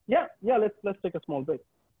 Yeah, let's take a small break.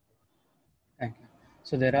 Thank you.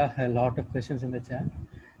 So there are a lot of questions in the chat.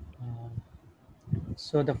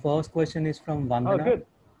 So the first question is from Vandana. Oh,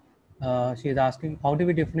 good. She is asking, how do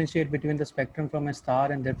we differentiate between the spectrum from a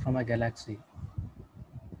star and that from a galaxy?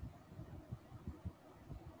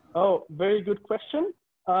 Oh, very good question.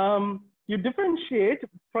 You differentiate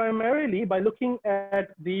primarily by looking at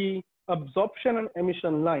the absorption and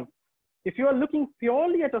emission lines. If you are looking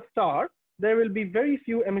purely at a star, there will be very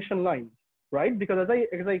few emission lines, right? Because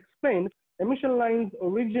as I explained, emission lines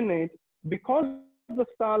originate because the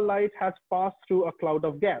starlight has passed through a cloud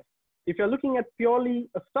of gas. If you're looking at purely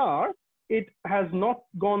a star, it has not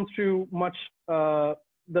gone through much, the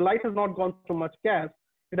light has not gone through much gas.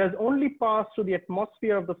 It has only passed through the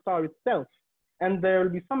atmosphere of the star itself. And there will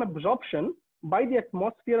be some absorption by the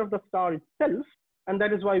atmosphere of the star itself. And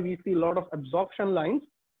that is why we see a lot of absorption lines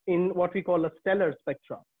in what we call a stellar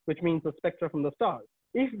spectra, which means the spectra from the stars.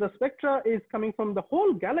 If the spectra is coming from the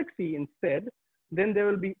whole galaxy instead, then there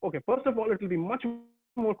will be, okay, first of all, it will be much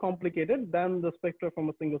more complicated than the spectra from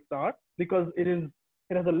a single star because it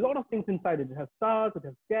has a lot of things inside it. It has stars, it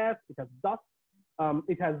has gas, it has dust.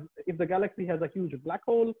 if the galaxy has a huge black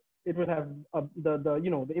hole, it will have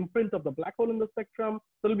the imprint of the black hole in the spectrum.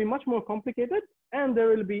 So it'll be much more complicated, and there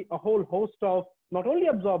will be a whole host of not only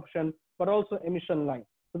absorption but also emission lines.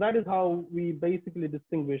 So that is how we basically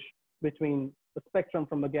distinguish between the spectrum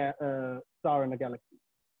from a star and a galaxy.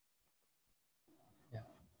 Yeah.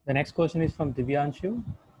 The next question is from Divyanshu.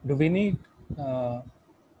 Do we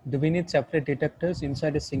need separate detectors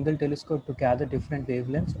inside a single telescope to gather different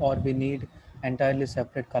wavelengths, or we need entirely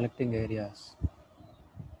separate collecting areas?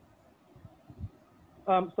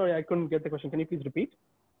 Sorry, I couldn't get the question. Can you please repeat?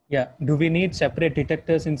 Yeah. Do we need separate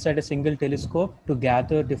detectors inside a single telescope to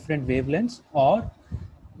gather different wavelengths, or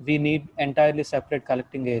we need entirely separate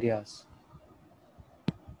collecting areas?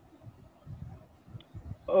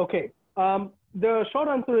 Okay. The short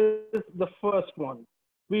answer is the first one.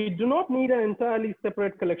 We do not need an entirely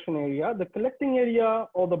separate collection area. The collecting area,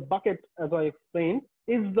 or the bucket, as I explained,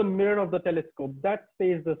 is the mirror of the telescope. That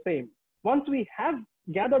stays the same. Once we have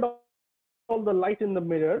gathered all the light in the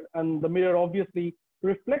mirror, and the mirror obviously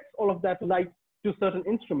reflects all of that light to certain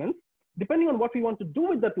instruments, depending on what we want to do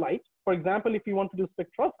with that light. For example, if we want to do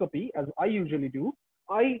spectroscopy, as I usually do,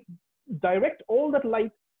 I direct all that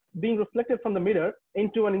light being reflected from the mirror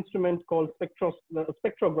into an instrument called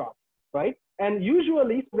spectrograph, right? And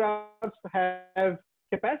usually spectrographs have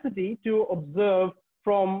capacity to observe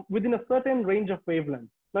from within a certain range of wavelengths.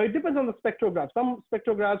 Now it depends on the spectrograph. Some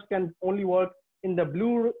spectrographs can only work in the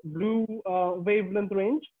blue wavelength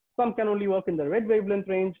range. Some can only work in the red wavelength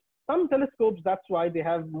range. Some telescopes, that's why they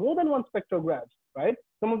have more than one spectrograph, right?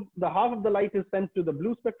 Some of the half of the light is sent to the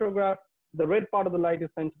blue spectrograph, the red part of the light is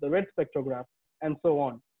sent to the red spectrograph, and so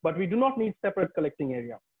on. But we do not need separate collecting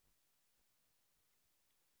area.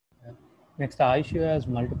 Next, Aisha has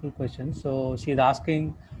multiple questions. So she's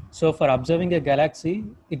asking, so for observing a galaxy,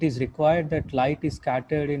 it is required that light is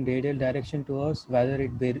scattered in radial direction to us, whether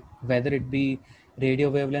it be radio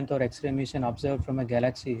wavelength or X-ray emission observed from a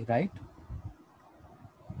galaxy, right?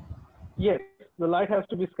 Yes, the light has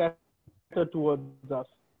to be scattered towards us.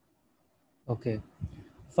 Okay.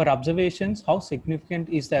 For observations, how significant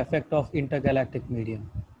is the effect of intergalactic medium?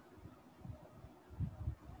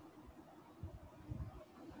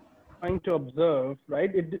 Trying to observe, right?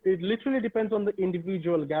 It literally depends on the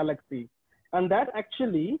individual galaxy. And that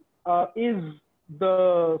actually is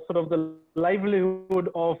the sort of the livelihood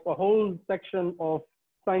of a whole section of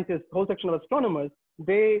scientists, whole section of astronomers.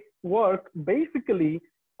 They work basically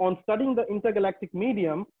on studying the intergalactic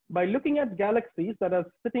medium by looking at galaxies that are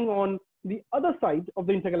sitting on the other side of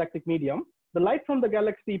the intergalactic medium. The light from the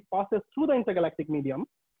galaxy passes through the intergalactic medium.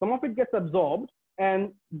 Some of it gets absorbed,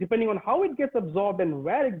 and depending on how it gets absorbed and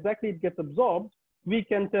where exactly it gets absorbed, we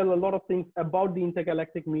can tell a lot of things about the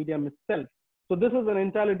intergalactic medium itself. So this is an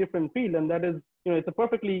entirely different field, and that is, it's a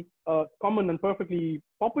perfectly common and perfectly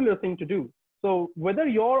popular thing to do. So whether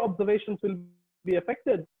your observations will be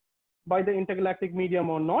affected by the intergalactic medium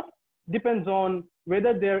or not depends on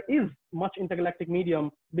whether there is much intergalactic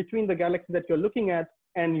medium between the galaxy that you're looking at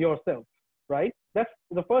and yourself, right? That's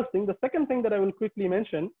the first thing. The second thing that I will quickly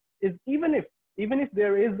mention is even if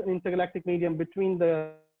there is an intergalactic medium between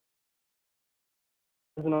the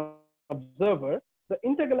as an observer, the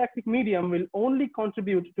intergalactic medium will only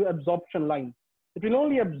contribute to absorption lines. It will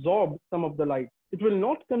only absorb some of the light. It will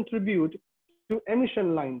not contribute to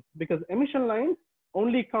emission lines, because emission lines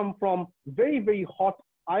only come from very, very hot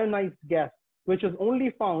ionized gas, which is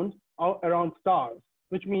only found around stars,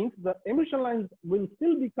 which means the emission lines will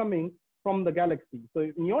still be coming from the galaxy. So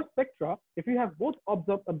in your spectra, if you have both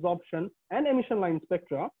absorption and emission line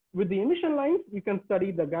spectra, with the emission lines, you can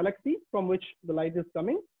study the galaxy from which the light is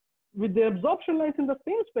coming. With the absorption lines in the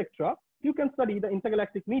same spectra, you can study the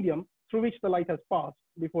intergalactic medium through which the light has passed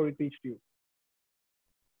before it reached you.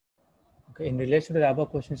 Okay, in relation to the above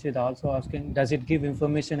question, she's also asking, does it give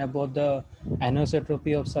information about the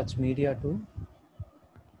anisotropy of such media too?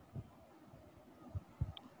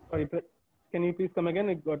 Sorry, can you please come again?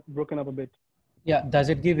 It got broken up a bit. Yeah, does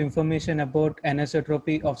it give information about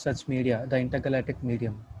anisotropy of such media, the intergalactic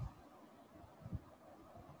medium?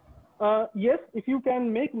 Yes, if you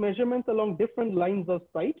can make measurements along different lines of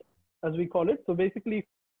sight, as we call it. So basically, if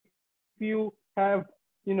you have,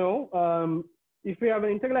 if you have an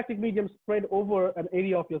intergalactic medium spread over an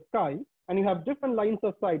area of your sky, and you have different lines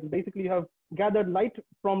of sight, basically you have gathered light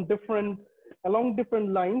from along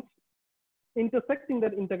different lines, intersecting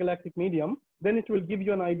that intergalactic medium, then it will give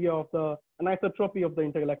you an idea of the anisotropy of the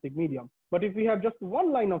intergalactic medium. But if we have just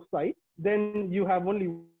one line of sight, then you have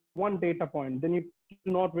only one data point. Then you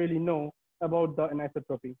do not really know about the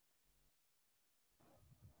anisotropy.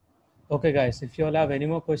 Okay, guys, if you all have any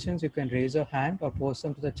more questions, you can raise your hand or post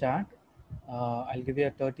them to the chat. I'll give you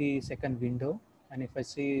a 30-second window, and if I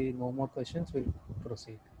see no more questions, we'll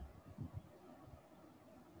proceed.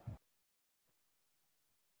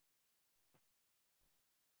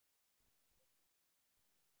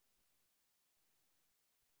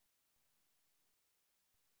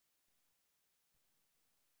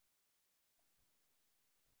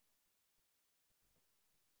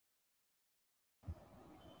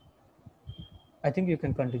 I think you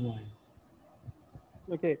can continue.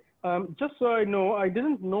 Okay. Just so I know, I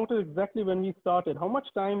didn't notice exactly when we started. How much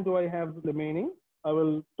time do I have remaining? I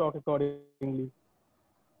will talk accordingly.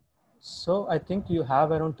 So I think you have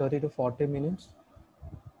around 30 to 40 minutes.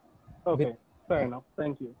 With Okay, fair enough.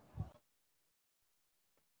 Thank you.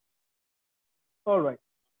 All right.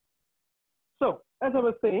 So as I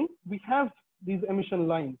was saying, we have these emission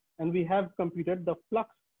lines and we have computed the flux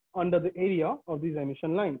under the area of these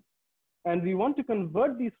emission lines. And we want to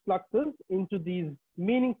convert these fluxes into these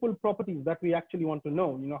meaningful properties that we actually want to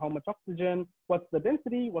know. You know, how much oxygen, what's the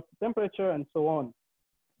density, what's the temperature, and so on.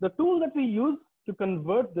 The tool that we use to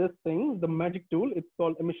convert this thing, the magic tool, it's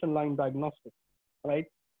called emission line diagnostics, right?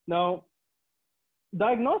 Now,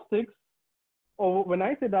 diagnostics, or when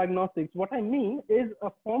I say diagnostics, what I mean is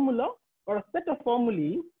a formula or a set of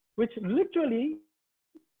formulae which literally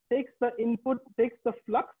takes the input, takes the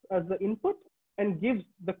flux as the input and gives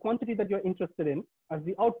the quantity that you're interested in as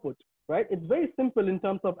the output, right? It's very simple in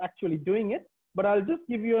terms of actually doing it, but I'll just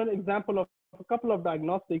give you an example of a couple of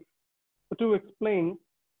diagnostics to explain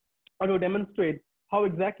or to demonstrate how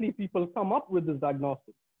exactly people come up with this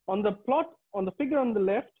diagnostic. On the plot, on the figure on the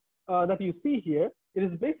left that you see here, it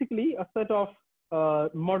is basically a set of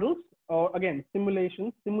models, or again,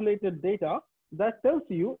 simulations, simulated data that tells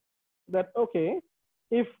you that, okay,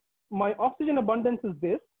 if my oxygen abundance is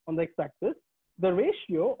this on the x-axis, the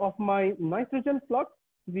ratio of my nitrogen flux,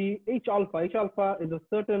 the H alpha is a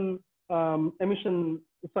certain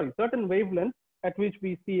certain wavelength at which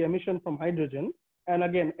we see emission from hydrogen. And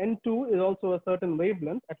again, N2 is also a certain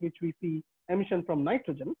wavelength at which we see emission from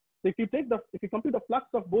nitrogen. So if you compute the flux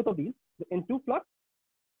of both of these, the N2 flux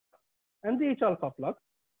and the H alpha flux,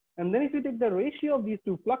 and then if you take the ratio of these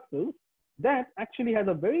two fluxes, that actually has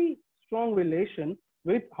a very strong relation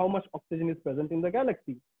with how much oxygen is present in the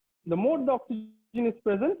galaxy. The more the oxygen is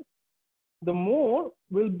present, the more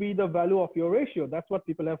will be the value of your ratio. That's what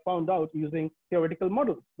people have found out using theoretical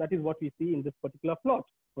models. That is what we see in this particular plot,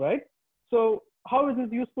 right? So how is this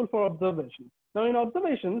useful for observation? Now in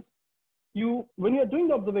observations, when you're doing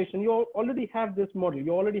the observation, you already have this model.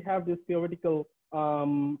 You already have this theoretical,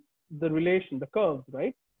 the relation, the curves,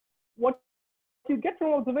 right? What you get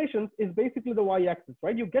from observations is basically the y-axis,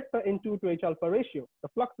 right? You get the N2 to H alpha ratio, the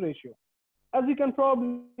flux ratio. As you can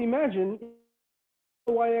probably imagine, if I want to plot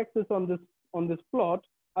the y-axis on this plot,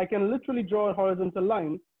 I can literally draw a horizontal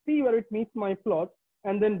line, see where it meets my plot,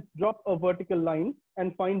 and then drop a vertical line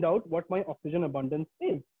and find out what my oxygen abundance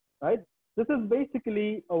is, right? This is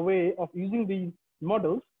basically a way of using these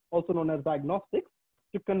models, also known as diagnostics,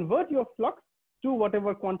 to convert your flux to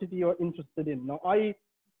whatever quantity you're interested in. Now, I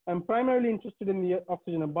am primarily interested in the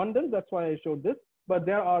oxygen abundance. That's why I showed this, but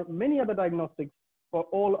there are many other diagnostics for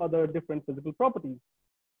all other different physical properties.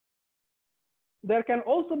 There can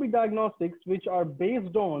also be diagnostics which are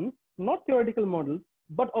based on not theoretical models,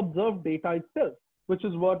 but observed data itself, which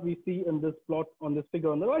is what we see in this plot on this figure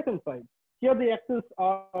on the right-hand side. Here, the axes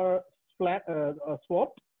are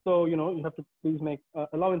swapped. So, you have to please make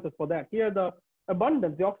allowances for that. Here, the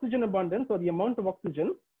abundance, the oxygen abundance, or the amount of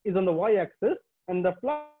oxygen is on the y-axis, and the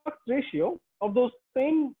flux ratio of those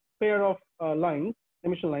same pair of lines,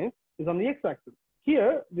 emission lines, is on the x-axis.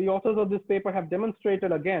 Here, the authors of this paper have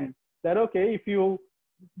demonstrated again that, okay,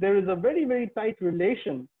 there is a very, very tight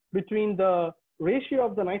relation between the ratio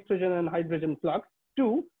of the nitrogen and hydrogen flux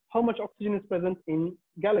to how much oxygen is present in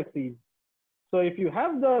galaxies. So if you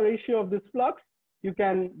have the ratio of this flux, you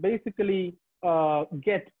can basically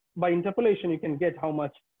get, by interpolation, you can get how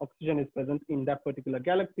much oxygen is present in that particular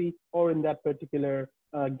galaxy or in that particular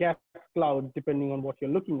gas cloud, depending on what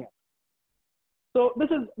you're looking at. So this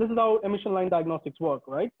is how emission line diagnostics work,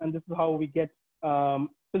 right? And this is how we get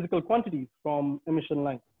physical quantities from emission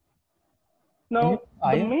lines. Now,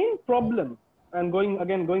 the main problem, and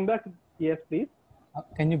going back, yes, please.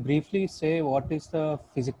 Can you briefly say what is the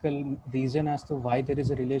physical reason as to why there is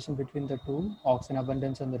a relation between the two, oxygen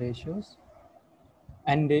abundance and the ratios?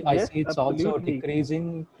 And I Yes, see it's absolutely. also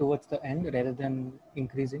decreasing towards the end rather than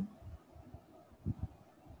increasing.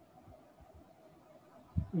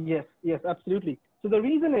 Yes, absolutely. So the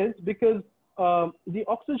reason is because the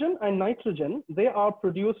oxygen and nitrogen, they are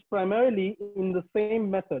produced primarily in the same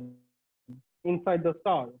method inside the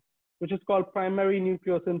star, which is called primary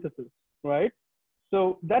nucleosynthesis. right?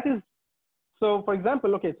 So that is, so for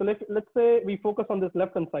example, okay, so let's say we focus on this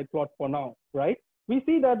left-hand side plot for now, right? We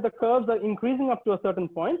see that the curves are increasing up to a certain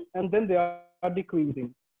point and then they are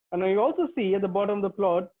decreasing. And you also see at the bottom of the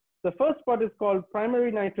plot, the first part is called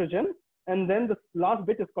primary nitrogen, and then the last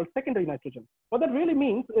bit is called secondary nitrogen. What that really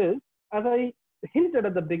means is, as I hinted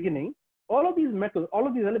at the beginning, all of these metals, all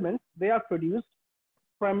of these elements, they are produced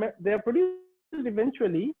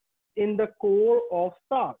eventually in the core of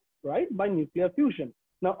stars, right, by nuclear fusion.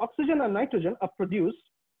 Now, oxygen and nitrogen are produced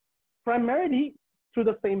primarily through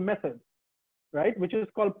the same method, right, which is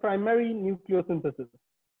called primary nucleosynthesis,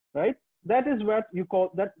 right? That is what you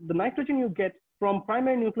call that the nitrogen you get from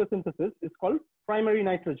primary nucleosynthesis is called primary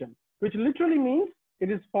nitrogen, which literally means it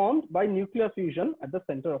is formed by nuclear fusion at the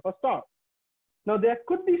center of a star. Now, there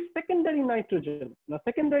could be secondary nitrogen. Now,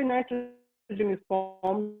 secondary nitrogen is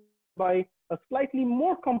formed by a slightly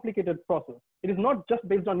more complicated process. It is not just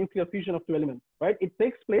based on nuclear fusion of two elements, right? It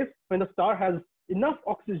takes place when the star has enough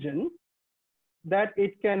oxygen that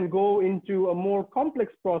it can go into a more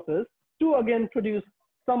complex process to again produce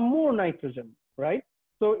some more nitrogen, right?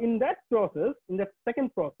 So in that process, in that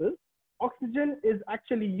second process, oxygen is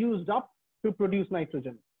actually used up to produce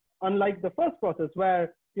nitrogen. Unlike the first process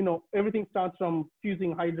where, you know, everything starts from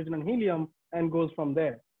fusing hydrogen and helium and goes from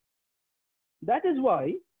there. That is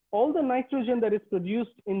why all the nitrogen that is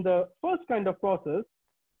produced in the first kind of process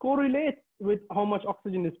correlates with how much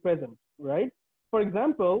oxygen is present, right? For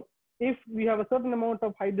example, if we have a certain amount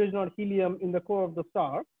of hydrogen or helium in the core of the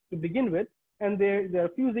star to begin with, and they're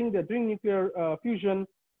fusing, they're doing nuclear fusion,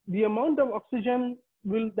 the amount of oxygen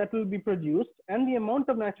that will be produced and the amount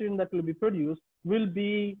of nitrogen that will be produced will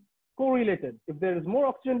be correlated. If there is more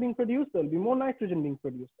oxygen being produced, there'll be more nitrogen being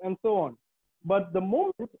produced, and so on. But the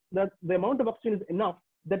moment that the amount of oxygen is enough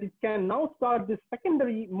that it can now start this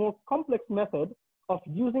secondary, more complex method of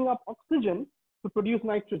using up oxygen to produce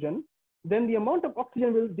nitrogen, then the amount of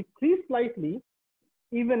oxygen will decrease slightly,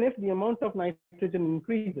 even if the amount of nitrogen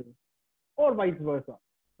increases, or vice versa,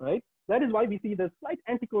 right? That is why we see the slight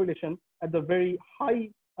anti-correlation at the very high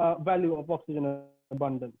value of oxygen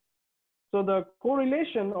abundance. So the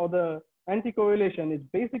correlation or the anti-correlation is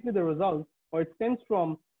basically the result, or it stems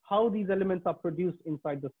from how these elements are produced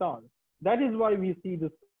inside the stars. That is why we see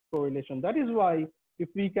this correlation. That is why if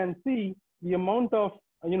we can see the amount of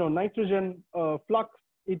nitrogen flux,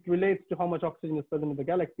 it relates to how much oxygen is present in the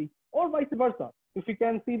galaxy, or vice versa. If we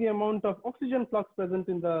can see the amount of oxygen flux present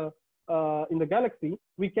in the galaxy,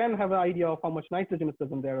 we can have an idea of how much nitrogen is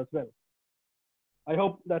present there as well. I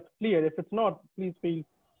hope that's clear. If it's not, please feel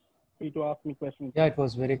free to ask me questions. Yeah, it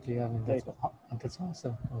was very clear. I mean, that's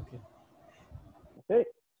awesome. Okay. Okay.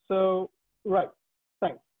 So, right.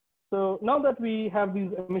 Thanks. So now that we have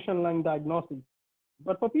these emission line diagnostics,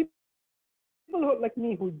 but for people like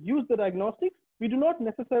me who use the diagnostics, we do not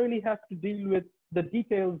necessarily have to deal with the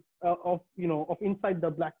details of inside the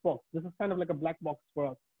black box. This is kind of like a black box for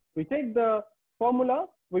us. We take the formula,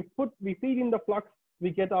 we feed in the flux, we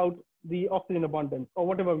get out the oxygen abundance or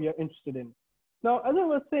whatever we are interested in. Now, as I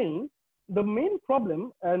was saying, the main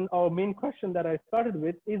problem and our main question that I started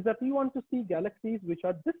with is that we want to see galaxies which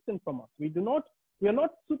are distant from us. We are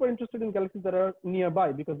not super interested in galaxies that are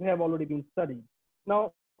nearby because they have already been studied.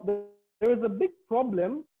 Now, there is a big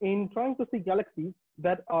problem in trying to see galaxies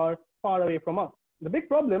that are far away from us. The big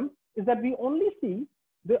problem is that we only see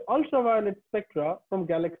the ultraviolet spectra from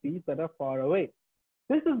galaxies that are far away.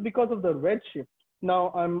 This is because of the redshift.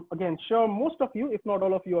 Now, I'm again sure most of you, if not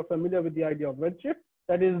all of you, are familiar with the idea of redshift.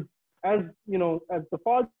 That is, as the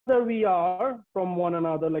farther we are from one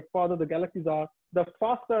another, like farther the galaxies are, the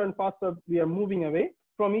faster and faster we are moving away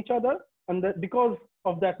from each other. And that because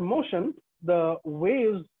of that motion, the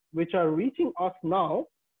waves which are reaching us now,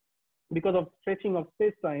 because of stretching of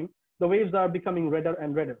space-time, the waves are becoming redder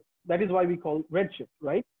and redder. That is why we call redshift,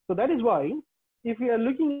 right? So that is why if we are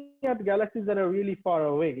looking at galaxies that are really far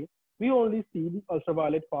away, we only see the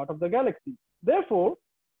ultraviolet part of the galaxy. Therefore,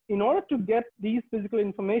 in order to get these physical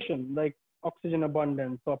information like oxygen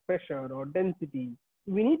abundance or pressure or density,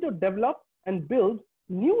 we need to develop and build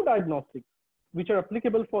new diagnostics which are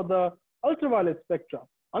applicable for the ultraviolet spectra.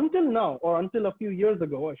 Until now, or until a few years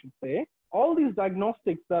ago, I should say, all these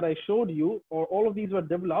diagnostics that I showed you, or all of these were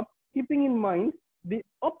developed keeping in mind the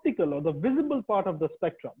optical or the visible part of the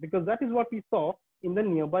spectra, because that is what we saw in the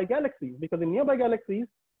nearby galaxies. Because in nearby galaxies,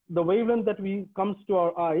 the wavelength that comes to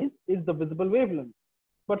our eyes is the visible wavelength.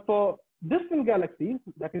 But for distant galaxies,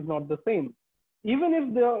 that is not the same. Even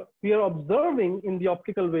if we are observing in the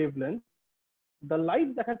optical wavelength, the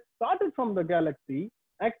light that had started from the galaxy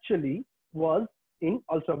actually was in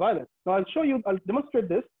ultraviolet. Now I'll demonstrate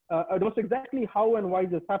this. I'll demonstrate exactly how and why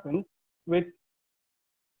this happens with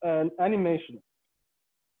an animation.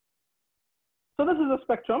 So this is a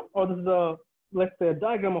spectrum, or this is a, let's say, a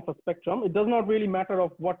diagram of a spectrum. It does not really matter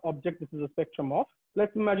of what object this is a spectrum of.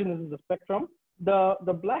 Let's imagine this is a spectrum.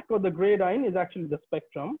 The black or the gray line is actually the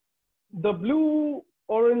spectrum. The blue,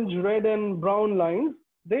 orange, red, and brown lines,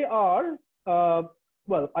 they are,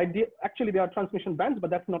 well, actually they are transmission bands, but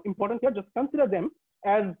that's not important here. Just consider them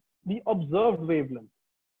as the observed wavelength.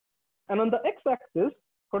 And on the x-axis,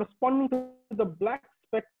 corresponding to the black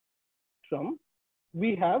spectrum,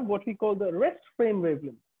 we have what we call the rest frame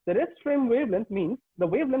wavelength. The rest frame wavelength means the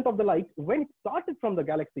wavelength of the light when it started from the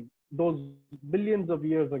galaxy, those billions of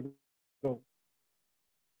years ago.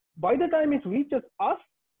 By the time it reaches us,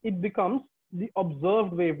 it becomes the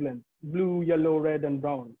observed wavelength, blue, yellow, red, and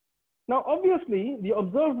brown. Now, obviously, the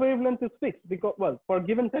observed wavelength is fixed because, well, for a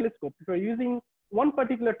given telescope, if you're using one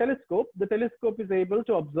particular telescope, the telescope is able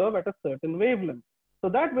to observe at a certain wavelength. So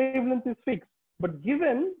that wavelength is fixed. But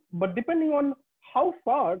depending on how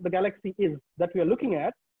far the galaxy is that we are looking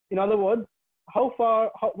at, in other words,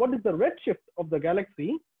 what is the redshift of the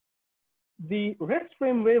galaxy, the rest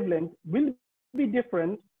frame wavelength will be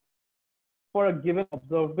different for a given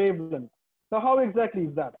observed wavelength. Now, how exactly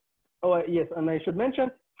is that? Oh, yes, and I should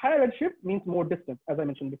mention, higher redshift means more distance, as I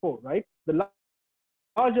mentioned before, right? The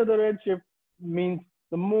larger the redshift means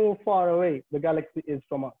the more far away the galaxy is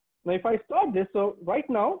from us. Now, if I start this, so right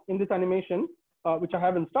now in this animation, which I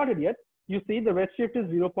haven't started yet, you see the redshift is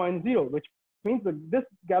 0.0, which means that this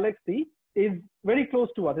galaxy is very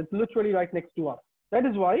close to us. It's literally right next to us. That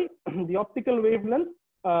is why the optical wavelength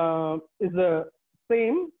is the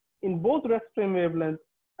same in both rest frame wavelength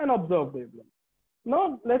and observed wavelength.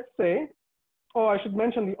 Now, let's say, oh, I should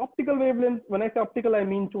mention the optical wavelength. When I say optical, I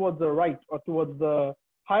mean towards the right or towards the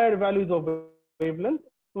higher values of wavelength.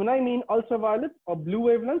 When I mean ultraviolet or blue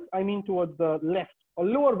wavelength, I mean towards the left or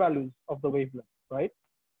lower values of the wavelength, right?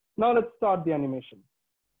 Now let's start the animation.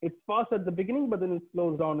 It's fast at the beginning, but then it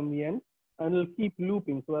slows down in the end, and it'll keep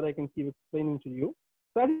looping so that I can keep explaining to you.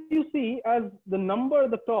 So as you see, as the number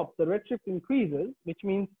at the top, the redshift increases, which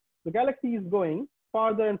means the galaxy is going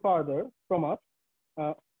farther and farther from us.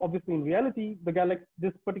 Obviously, in reality,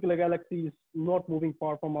 this particular galaxy is not moving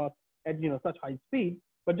far from us at such high speed.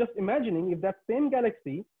 But just imagining if that same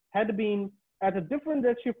galaxy had been at a different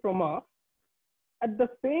redshift from us, at the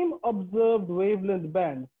same observed wavelength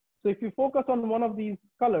band. So if you focus on one of these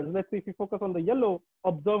colors, let's say if you focus on the yellow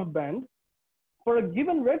observed band, for a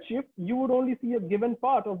given redshift, you would only see a given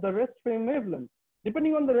part of the rest frame wavelength.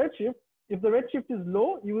 Depending on the redshift, if the redshift is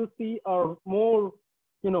low, you will see a more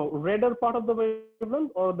redder part of the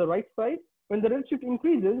wavelength or the right side. When the redshift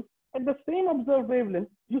increases, at the same observed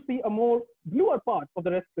wavelength, you see a more bluer part of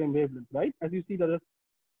the rest frame wavelength, right? As you see the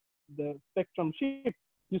spectrum shift,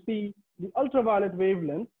 you see the ultraviolet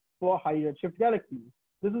wavelength for high redshift galaxies.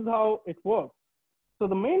 This is how it works. So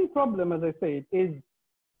the main problem, as I said, is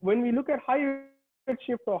when we look at high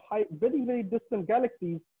redshift or very, very distant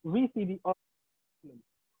galaxies, we see the ultraviolet.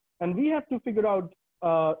 And we have to figure out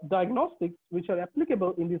diagnostics which are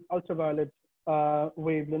applicable in this ultraviolet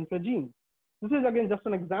wavelength regime. This is again just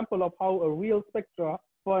an example of how a real spectra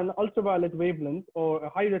for an ultraviolet wavelength or a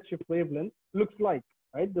high redshift wavelength looks like,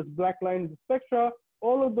 right? This black line is the spectra.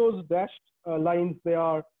 All of those dashed lines, they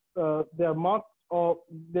are marked, or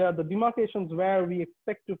they are the demarcations where we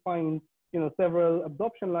expect to find several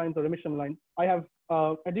absorption lines or emission lines. I have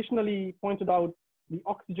additionally pointed out the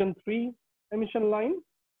oxygen 3 emission line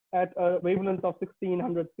at a wavelength of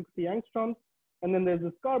 1660 angstroms. And then there's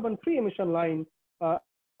this carbon 3 emission line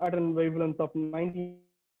at a wavelength of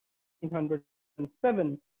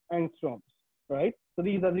 1907 angstroms, right? So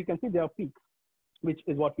these, as you can see, they are peaks, which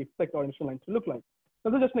is what we expect our emission lines to look like. So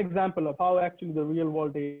this is just an example of how actually the real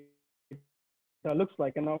world data looks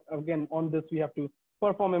like. And now, again, on this, we have to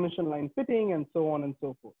perform emission line fitting and so on and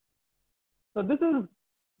so forth. So this is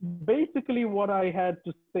basically what I had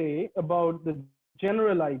to say about the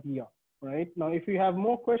general idea, right? Now, if you have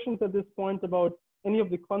more questions at this point about any of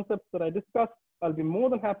the concepts that I discussed, I'll be more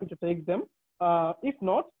than happy to take them. If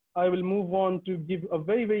not, I will move on to give a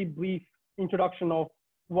very, very brief introduction of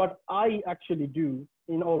what I actually do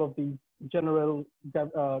in all of these general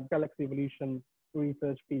galaxy evolution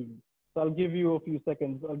research fields. So I'll give you a few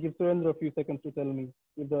seconds. I'll give Surendra a few seconds to tell me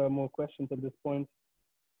if there are more questions at this point.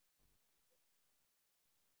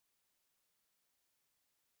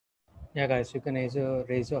 Yeah, guys, you can either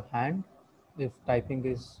raise your hand if typing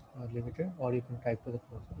is limited, or you can type to the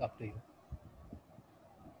close. Up to you.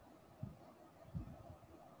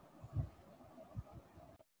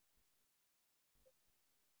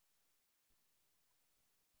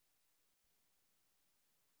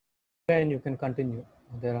 And you can continue.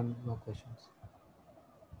 There are no questions.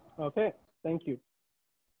 Okay, thank you.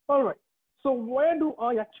 All right. So where do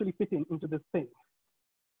I actually fit in into this thing?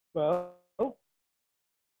 Well,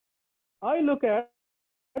 I look at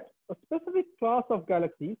a specific class of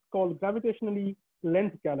galaxies called gravitationally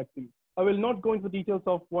lensed galaxies. I will not go into the details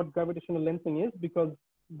of what gravitational lensing is because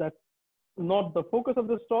that's not the focus of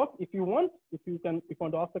this talk. If you want, if you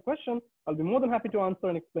want to ask the question, I'll be more than happy to answer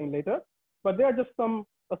and explain later. But they are just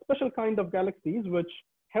a special kind of galaxies which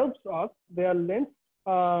helps us. They are lensed.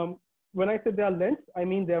 When I say they are lensed, I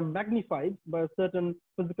mean they are magnified by a certain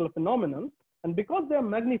physical phenomenon. And because they are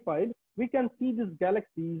magnified, we can see these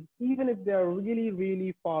galaxies even if they are really,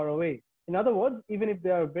 really far away. In other words, even if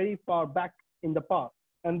they are very far back in the past.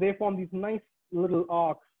 And they form these nice little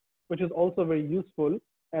arcs, which is also very useful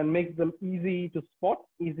and makes them easy to spot,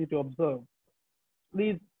 easy to observe.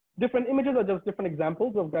 These different images are just different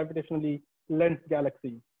examples of gravitationally lensed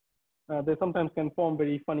galaxies. They sometimes can form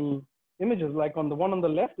very funny images. Like on the one on the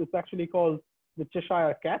left, it's actually called the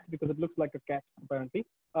Cheshire cat because it looks like a cat apparently.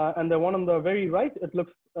 And the one on the very right, it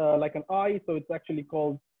looks like an eye. So it's actually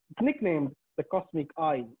called, it's nicknamed the cosmic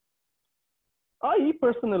eye. I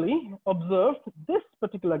personally observed this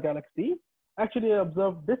particular galaxy. Actually, I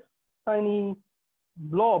observed this tiny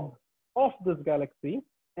blob of this galaxy.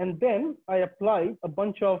 And then I applied a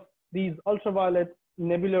bunch of these ultraviolet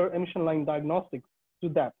nebular emission line diagnostics to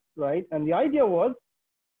that, right? And the idea was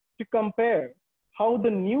to compare how the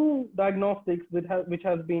new diagnostics which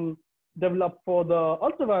has been developed for the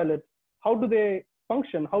ultraviolet, how do they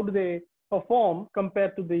function? How do they perform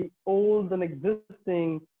compared to the old and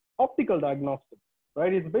existing optical diagnostics,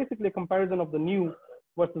 right? It's basically a comparison of the new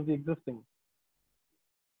versus the existing.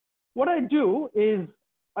 What I do is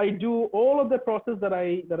I do all of the process that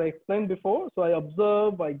I explained before. So I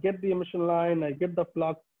observe, I get the emission line, I get the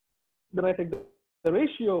flux, then I take the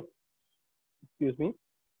ratio, excuse me,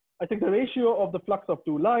 I take the ratio of the flux of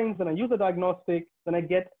two lines, and I use the diagnostic, then I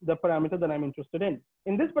get the parameter that I'm interested in.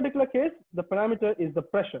 In this particular case, the parameter is the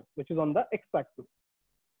pressure, which is on the x-axis.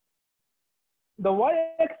 The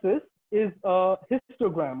y-axis is a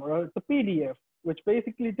histogram or it's a PDF, which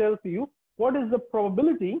basically tells you what is the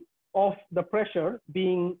probability of the pressure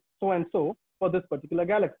being so and so for this particular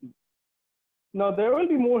galaxy. Now, there will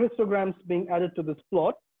be more histograms being added to this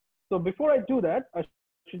plot. So before I do that, I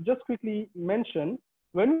should just quickly mention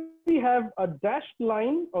when we have a dashed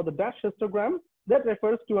line or the dashed histogram, that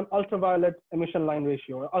refers to an ultraviolet emission line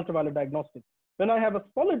ratio or ultraviolet diagnostic. When I have a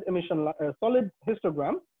solid solid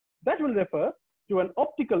histogram, that will refer to an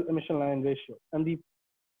optical emission line ratio. And the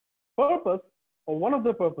purpose, or one of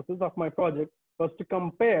the purposes of my project, was to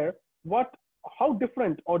compare how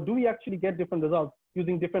different, or do we actually get different results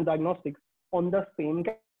using different diagnostics on the same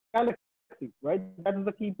galaxy, right? That is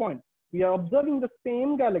the key point. We are observing the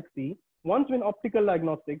same galaxy, once with optical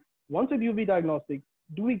diagnostics, once with UV diagnostics,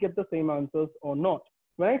 do we get the same answers or not?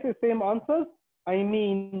 When I say same answers, I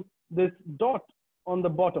mean this dot on the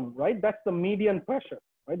bottom, right? That's the median pressure,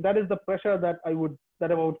 right? That is the pressure that I would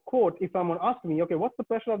quote if someone asked me, okay, what's the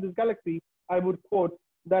pressure of this galaxy? I would quote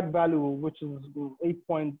that value, which is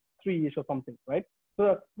 8.3-ish or something, right?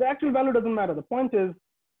 So the actual value doesn't matter. The point is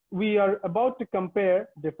we are about to compare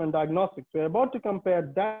different diagnostics. We're about to compare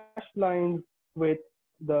dashed lines with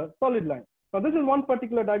the solid line. Now, this is one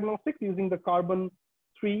particular diagnostic using the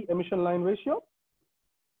carbon-3 emission line ratio.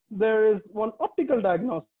 There is one optical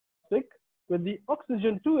diagnostic with the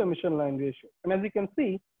oxygen-2 emission line ratio. And as you can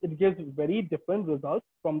see, it gives very different results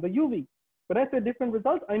from the UV. When I say different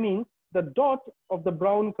results, I mean the dot of the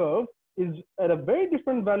brown curve is at a very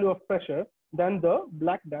different value of pressure than the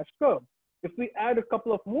black dashed curve. If we add a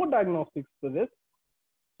couple of more diagnostics to this,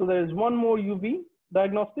 so there is one more UV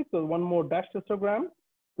diagnostic, so one more dashed histogram,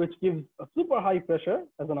 which gives a super high pressure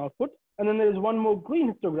as an output. And then there is one more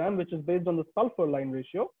green histogram, which is based on the sulfur line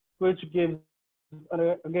ratio, which gives,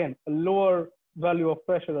 again, a lower value of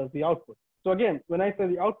pressure as the output. So again, when I say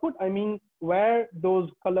the output, I mean where those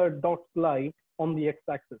colored dots lie on the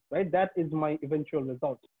x-axis, right? That is my eventual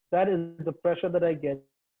result. That is the pressure that I get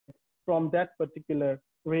from that particular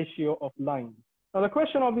ratio of lines. Now the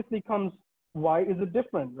question obviously comes, why is it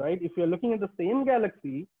different, right? If you're looking at the same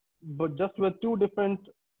galaxy, but just with two different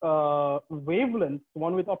wavelengths,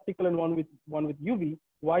 one with optical and one with UV,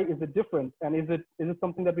 why is it different? And is it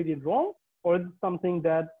something that we did wrong, or is it something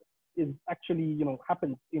that is actually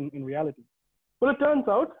happens in reality? Well, it turns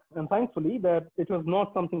out, and thankfully, that it was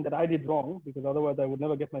not something that I did wrong, because otherwise I would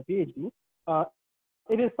never get my PhD.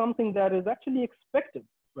 It is something that is actually expected,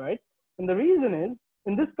 right? And the reason is,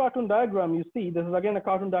 in this cartoon diagram, you see, this is again a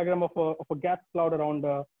cartoon diagram of a gas cloud around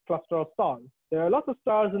a cluster of stars. There are lots of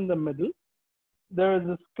stars in the middle. there is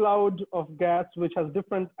this cloud of gas which has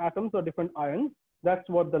different atoms or different ions. That's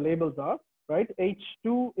what the labels are, right?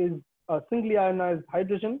 H2 is a singly ionized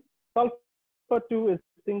hydrogen. Sulfur 2 is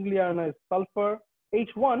singly ionized sulfur.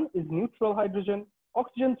 H1 is neutral hydrogen.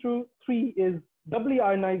 Oxygen through 3 is doubly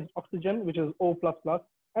ionized oxygen, which is O++,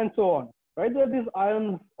 and so on, right? There are these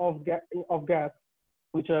ions of gas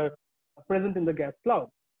which are present in the gas cloud.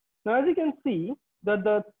 Now, as you can see, that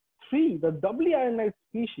the doubly ionized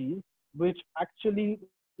species, which actually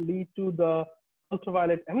lead to the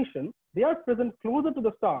ultraviolet emission, they are present closer to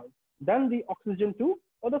the stars than the oxygen 2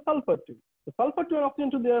 or the sulfur 2. The sulfur 2 and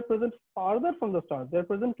oxygen 2, they are present farther from the stars. They're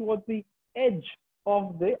present towards the edge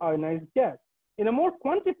of the ionized gas. In a more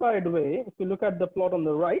quantified way, if you look at the plot on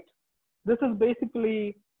the right, this is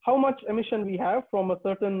basically how much emission we have from a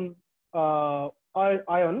certain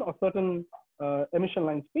ion or certain emission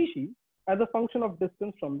line species as a function of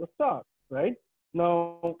distance from the star, right?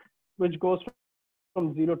 Now, which goes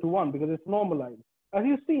from 0 to 1 because it's normalized. As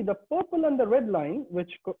you see, the purple and the red line,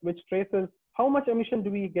 which traces how much emission do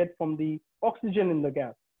we get from the oxygen in the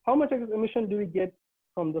gas, how much emission do we get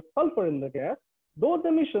from the sulfur in the gas, those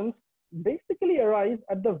emissions basically arise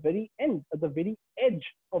at the very end, at the very edge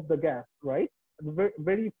of the gas, right? Very,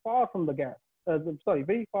 very far from the gas,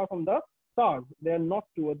 very far from the stars. They are not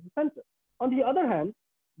towards the center. On the other hand,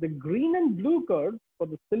 the green and blue curves for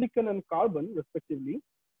the silicon and carbon, respectively,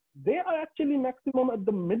 they are actually maximum at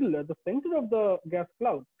the middle, at the center of the gas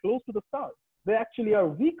cloud, close to the stars. They actually are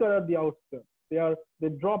weaker at the outskirts. They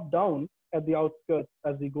drop down at the outskirts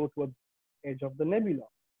as we go towards the edge of the nebula,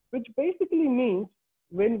 which basically means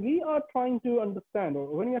when we are trying to understand,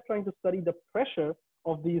 or when we are trying to study the pressure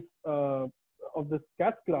of these of this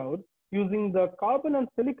gas cloud using the carbon and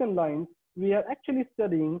silicon lines, we are actually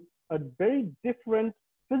studying a very different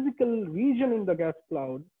physical region in the gas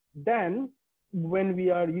cloud than when we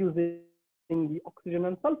are using the oxygen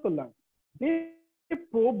and sulfur lines. They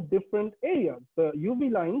probe different areas. The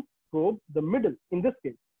UV lines probe the middle in this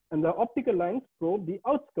case, and the optical lines probe the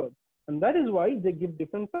outskirts. And that is why they give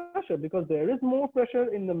different pressure, because there is more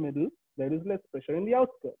pressure in the middle, there is less pressure in the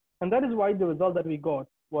outskirts. And that is why the result that we got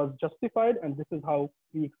was justified, and this is how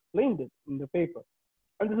we explained it in the paper.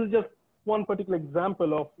 And this is just one particular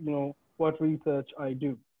example of what research I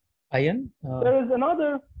do. Ayan? There is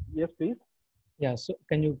another, yes, please. Yeah, so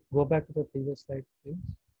can you go back to the previous slide, please?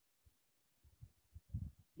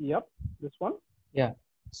 Yep, this one. Yeah,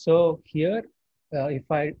 so here, if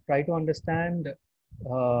I try to understand,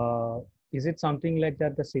 is it something like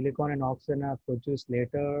that the silicon and oxygen are produced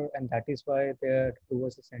later, and that is why they're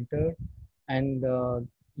towards the center, and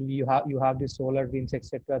you have the solar winds,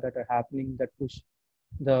 etc., that are happening that push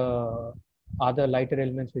the other lighter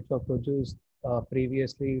elements which were produced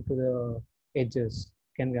previously to the edges.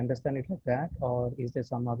 Can we understand it like that, or is there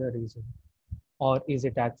some other reason, or is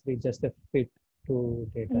it actually just a fit to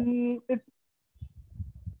data?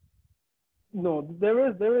 No, there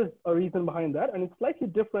is a reason behind that, and it's slightly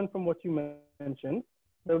different from what you mentioned.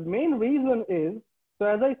 The main reason is, so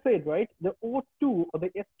as I said, right, the O2 or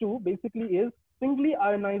the S2 basically is singly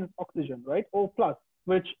ionized oxygen, right? O plus,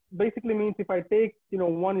 which basically means if I take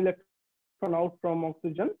one electron out from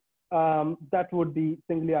oxygen, that would be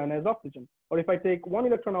singly ionized oxygen. Or if I take one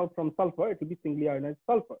electron out from sulfur, it will be singly ionized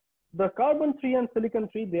sulfur. The carbon 3 and silicon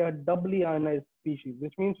 3, they are doubly ionized species,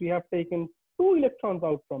 which means we have taken 2 electrons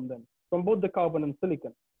out from them, from both the carbon and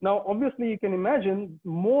silicon. Now, obviously, you can imagine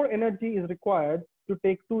more energy is required to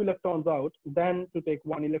take 2 electrons out than to take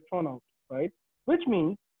 1 electron out, right? Which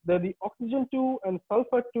means that the oxygen 2 and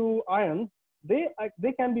sulfur 2 ions, they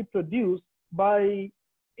can be produced by,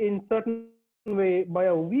 in certain way, by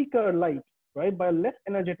a weaker light, right? By a less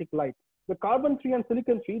energetic light. The carbon 3 and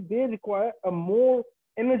silicon 3, they require a more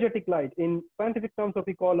energetic light. In scientific terms, what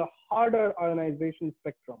we call a harder ionization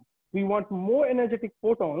spectrum. We want more energetic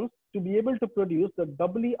photons to be able to produce the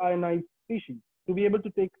doubly ionized species, to be able to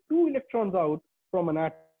take 2 electrons out from an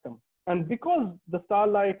atom. And because the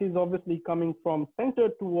starlight is obviously coming from center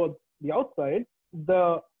towards the outside,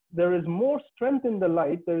 there is more strength in the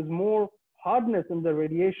light, there is more hardness in the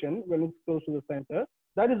radiation when it's close to the center.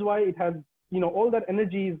 That is why it has, all that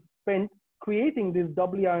energy is spent creating this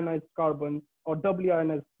doubly ionized carbon or doubly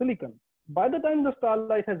ionized silicon. By the time the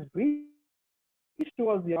starlight has reached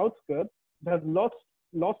towards the outskirts, it has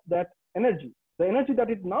lost that energy. The energy that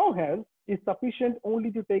it now has is sufficient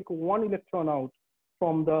only to take 1 electron out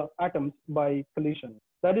from the atoms by collision.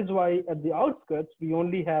 That is why at the outskirts, we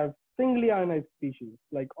only have singly ionized species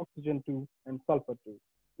like oxygen 2 and sulfur 2.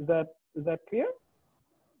 Is that clear?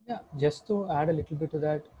 Yeah, just to add a little bit to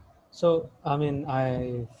that. So, I mean,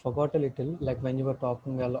 I forgot a little, like when you were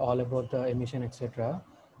talking all about the emission, etc.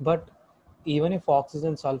 But even if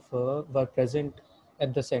oxygen sulfur were present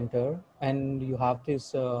at the center and you have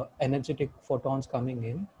these energetic photons coming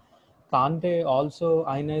in, can't they also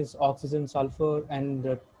ionize oxygen sulfur, and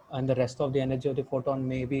the rest of the energy of the photon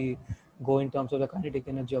maybe go in terms of the kinetic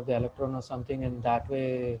energy of the electron or something, and that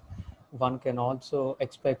way one can also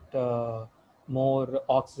expect more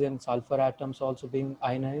oxygen sulfur atoms also being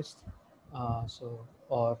ionized. So,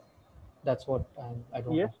 or that's what I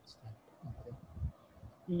don't Yes, understand.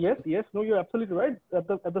 Okay. yes. No, you're absolutely right. At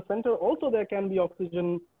the center also there can be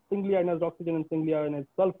oxygen, singly ionized oxygen and singly ionized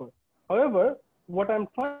sulfur. However, what I'm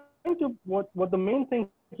trying to what the main thing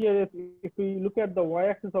here is, if we look at the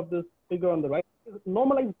y-axis of this figure on the right, is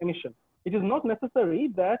normalized emission. It is not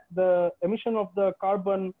necessary that the emission of the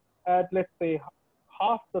carbon at, let's say,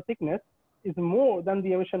 half the thickness is more than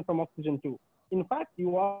the emission from oxygen 2. In fact,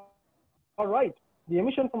 you are right. The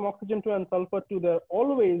emission from oxygen 2 and sulfur 2, they're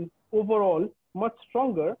always overall much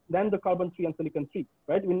stronger than the carbon 3 and silicon 3,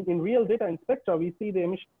 right? In real data in spectra, we see the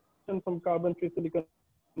emission from carbon 3, silicon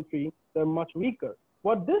 3, they're much weaker.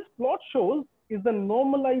 What this plot shows is the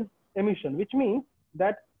normalized emission, which means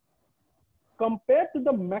that compared to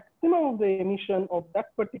the maximum of the emission of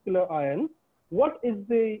that particular ion, what's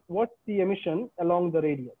the emission along the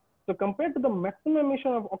radius? So compared to the maximum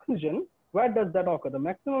emission of oxygen, where does that occur? The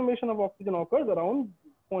maximum emission of oxygen occurs around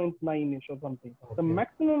 0.9-ish or something. The Okay.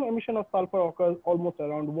 maximum emission of sulfur occurs almost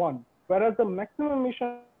around 1, whereas the maximum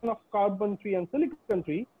emission of carbon 3 and silicon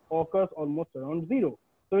 3 occurs almost around 0.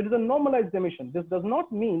 So it is a normalized emission. This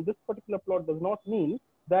particular plot does not mean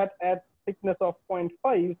that at thickness of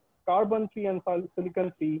 0.5, carbon 3 and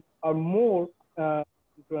silicon 3 are more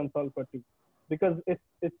and sulfur 2, because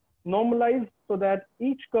it's normalized so that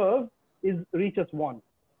each curve reaches 1.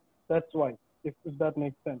 That's why, if that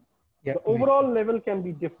makes sense. Yeah, The makes overall sense. level can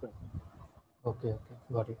be different. Okay, okay,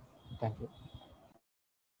 got it. Thank you.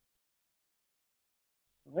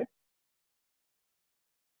 Right?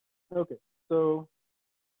 Okay. So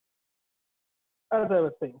as I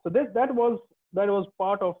was saying, so that was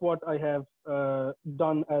part of what I have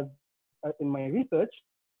done as in my research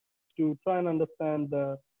to try and understand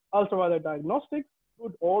the ultraviolet diagnostics,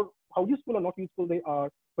 good or how useful or not useful they are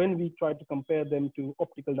when we try to compare them to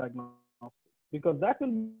optical diagnostics, because that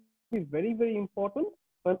will be very, very important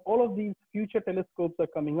when all of these future telescopes are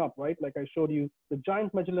coming up, right? Like I showed you the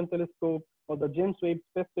Giant Magellan Telescope or the James Webb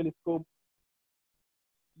Space Telescope,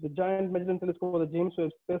 the Giant Magellan Telescope or the James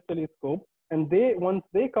Webb Space Telescope, and once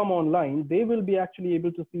they come online, they will be actually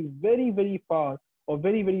able to see very, very far or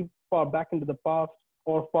very, very far back into the past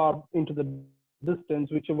or far into the distance,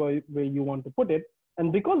 whichever way you want to put it.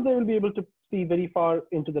 And because they will be able to see very far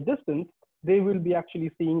into the distance, they will be actually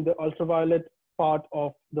seeing the ultraviolet part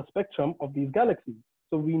of the spectrum of these galaxies.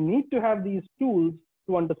 So we need to have these tools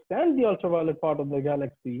to understand the ultraviolet part of the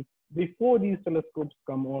galaxy before these telescopes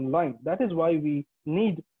come online. That is why we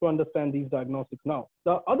need to understand these diagnostics now.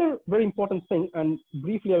 The other very important thing, and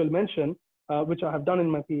briefly I will mention, which I have done in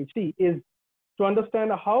my PhD, is to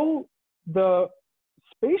understand how the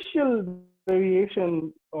spatial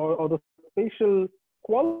variation or the spatial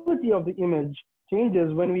quality of the image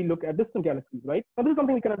changes when we look at distant galaxies, right? Now, this is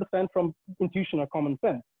something we can understand from intuition or common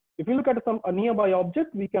sense. If we look at a nearby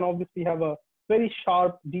object, we can obviously have a very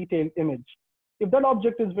sharp, detailed image. If that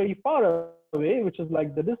object is very far away, which is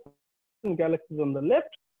like the distant galaxies on the left,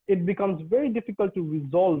 it becomes very difficult to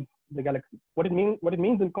resolve the galaxy. What it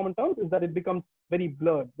means in common terms is that it becomes very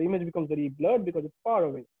blurred. The image becomes very blurred because it's far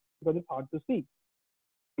away, because it's hard to see.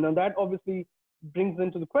 Now that obviously brings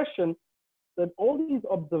into the question that all these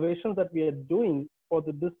observations that we are doing for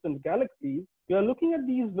the distant galaxies, we are looking at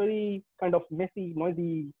these very kind of messy,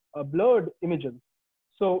 noisy, blurred images.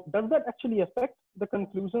 So does that actually affect the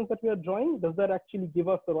conclusions that we are drawing? Does that actually give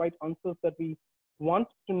us the right answers that we want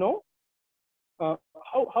to know?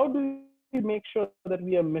 How do we make sure that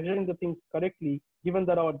we are measuring the things correctly, given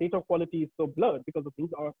that our data quality is so blurred because the things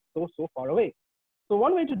are so far away? So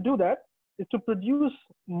one way to do that is to produce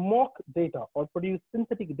mock data or produce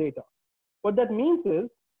synthetic data. What that means is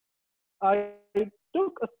I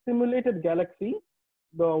took a simulated galaxy,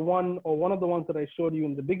 one of the ones that I showed you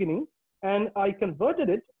in the beginning, and I converted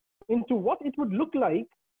it into what it would look like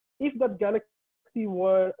if that galaxy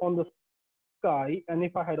were on the sky and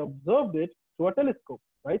if I had observed it through a telescope,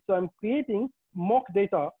 right? So I'm creating mock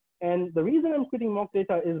data, and the reason I'm creating mock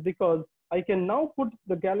data is because I can now put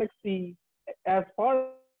the galaxy as far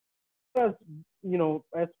as,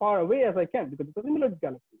 as far away as I can, because it's a simulated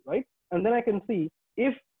galaxy, right? And then I can see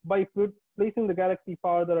if by placing the galaxy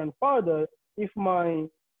farther and farther, if my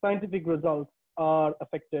scientific results are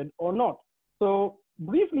affected or not. So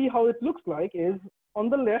briefly, how it looks like is on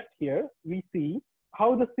the left here, we see how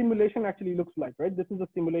the simulation actually looks like, right? This is a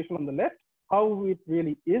simulation on the left, how it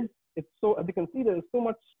really is. It's so, as you can see, there is so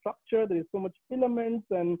much structure, there is so much filaments,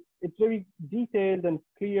 and it's very detailed and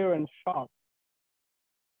clear and sharp.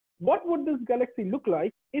 What would this galaxy look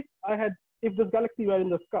like if this galaxy were in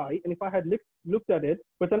the sky and if I had looked at it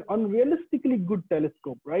with an unrealistically good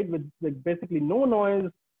telescope, right? With like basically no noise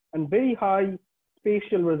and very high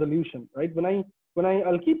spatial resolution, right?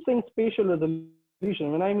 I'll keep saying spatial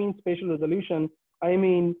resolution. When I mean spatial resolution, I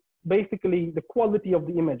mean basically the quality of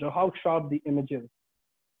the image or how sharp the image is.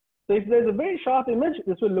 So if there's a very sharp image,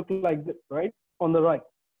 this will look like this, right? On the right.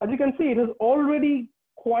 As you can see, it is already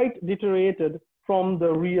quite deteriorated from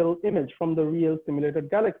the real image, from the real simulated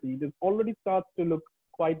galaxy. It already starts to look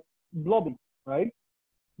quite blobby, right?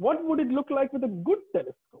 What would it look like with a good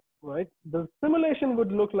telescope, right? The simulation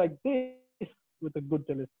would look like this with a good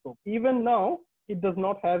telescope. Even now, it does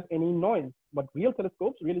not have any noise, but real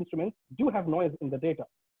telescopes, real instruments do have noise in the data.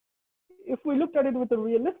 If we looked at it with a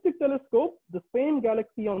realistic telescope, the same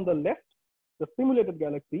galaxy on the left, the simulated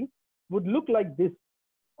galaxy, would look like this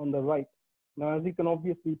on the right. Now, as you can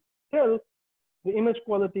obviously tell, the image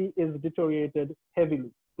quality is deteriorated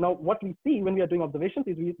heavily. Now, what we see when we are doing observations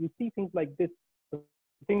is we see things like this,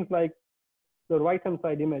 things like the right-hand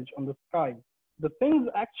side image on the sky. The things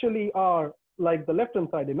actually are like the left-hand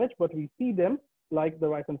side image, but we see them like the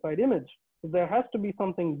right-hand side image. So there has to be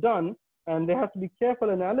something done, and there has to be careful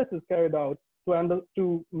analysis carried out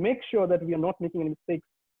to make sure that we are not making any mistakes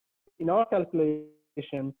in our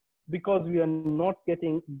calculation because we are not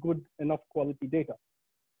getting good enough quality data.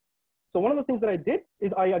 So one of the things that I did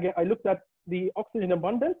is I looked at the oxygen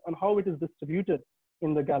abundance and how it is distributed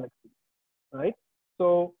in the galaxy, right?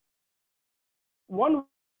 So one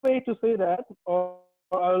way to say that, or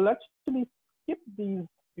I'll actually skip these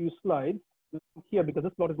few slides here because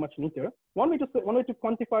this plot is much neater. One way to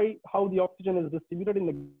quantify how the oxygen is distributed in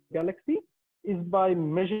the galaxy is by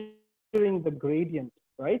measuring the gradient,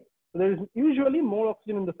 right? So there is usually more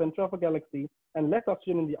oxygen in the center of a galaxy and less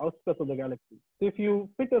oxygen in the outskirts of the galaxy. So if you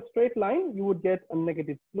fit a straight line, you would get a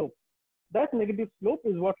negative slope. That negative slope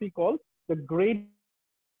is what we call the gradient.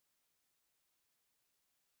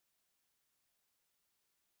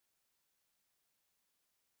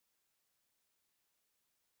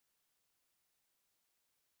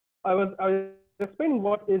 I was explaining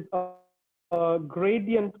what is a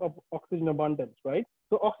gradient of oxygen abundance, right?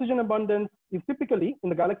 So oxygen abundance is typically in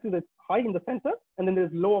the galaxy that's high in the center, and then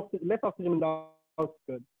there's less oxygen in the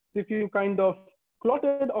outskirts. So if you kind of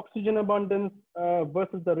plotted oxygen abundance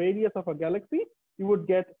versus the radius of a galaxy, you would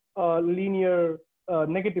get a linear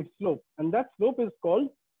negative slope. And that slope is called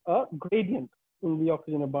a gradient in the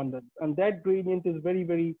oxygen abundance. And that gradient is very,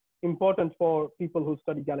 very important for people who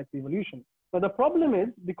study galaxy evolution. Now, the problem is,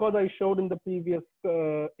 because I showed in the previous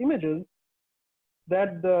images,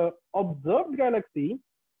 that the observed galaxy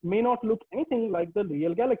may not look anything like the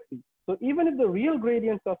real galaxy. So even if the real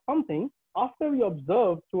gradients are something, after we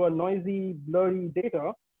observe through a noisy, blurry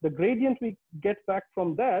data, the gradient we get back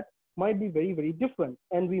from that might be very, very different.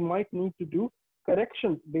 And we might need to do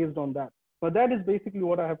corrections based on that. But that is basically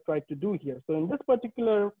what I have tried to do here. So in this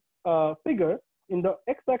particular figure, in the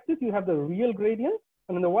x-axis, you have the real gradient,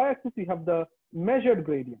 and in the y-axis, you have the measured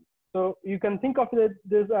gradient. So you can think of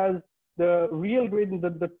this as the real gradient,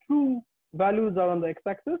 the true values are on the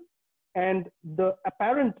x-axis, and the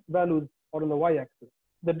apparent values are on the y-axis.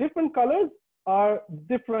 The different colors are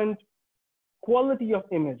different quality of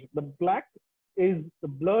image. The black is the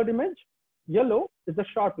blurred image, yellow is the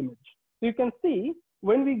sharp image. So you can see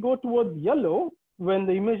when we go towards yellow, when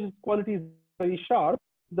the image quality is very sharp,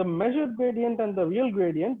 the measured gradient and the real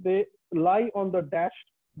gradient, they lie on the dashed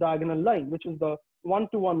diagonal line, which is the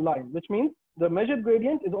 1-to-1 line, which means the measured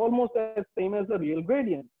gradient is almost as same as the real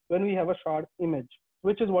gradient when we have a sharp image,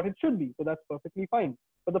 which is what it should be. So that's perfectly fine.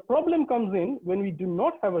 But the problem comes in when we do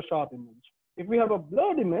not have a sharp image. If we have a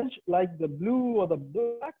blurred image like the blue or the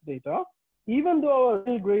black data, even though our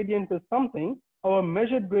real gradient is something, our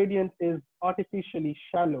measured gradient is artificially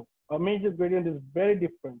shallow. Our measured gradient is very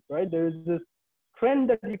different, right? There is this trend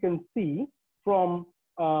that you can see from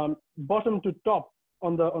bottom to top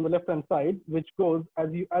on the left-hand side, which goes as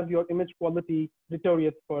your image quality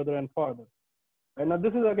deteriorates further and further. And now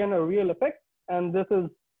this is again a real effect, and this is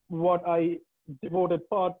what I devoted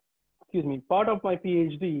part of my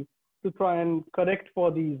PhD to try and correct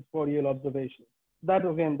for these for real observations. That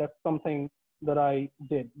again, that's something that I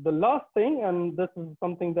did. The last thing, and this is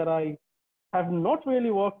something that I have not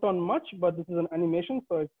really worked on much, but this is an animation,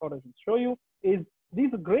 so I thought I should show you, is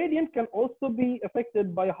these gradients can also be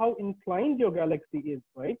affected by how inclined your galaxy is,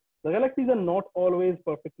 right? The galaxies are not always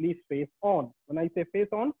perfectly face on. When I say face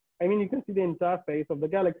on, I mean you can see the entire face of the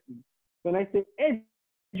galaxy. When I say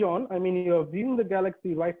edge on, I mean you're viewing the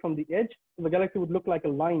galaxy right from the edge, so the galaxy would look like a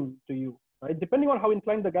line to you, right? Depending on how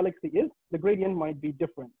inclined the galaxy is, the gradient might be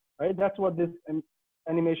different, right? That's what this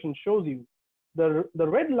animation shows you. The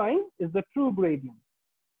red line is the true gradient.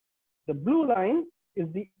 The blue line is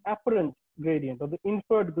the apparent gradient or the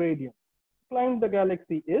inferred gradient. The more inclined the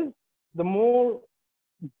galaxy is, the more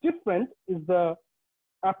different is the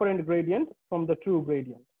apparent gradient from the true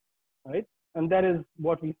gradient, right? And that is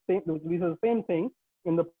what we say. These are the same thing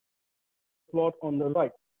in the plot on the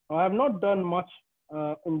right. Now, I have not done much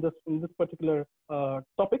in this particular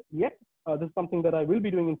topic yet. This is something that I will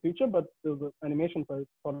be doing in future, but there's an animation for it,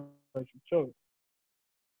 thought I should show it.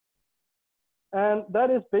 And that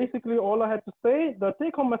is basically all I had to say. The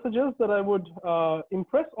take-home messages that I would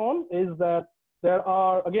impress on is that there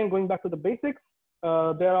are, again, going back to the basics,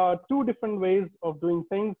 there are two different ways of doing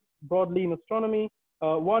things broadly in astronomy.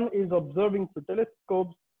 One is observing through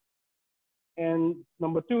telescopes, and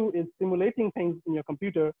number two is simulating things in your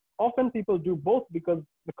computer. Often people do both because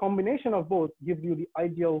the combination of both gives you the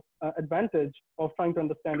ideal advantage of trying to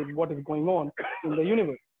understand what is going on in the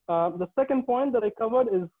universe. The second point that I covered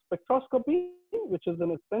is spectroscopy, which is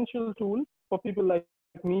an essential tool for people like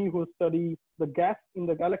me who study the gas in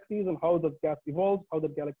the galaxies and how the gas evolves, how the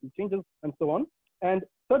galaxy changes, and so on. And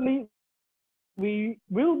thirdly, we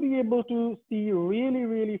will be able to see really,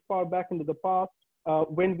 really far back into the past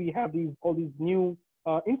when we have all these new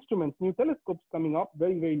instruments, new telescopes coming up,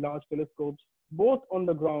 very, very large telescopes, both on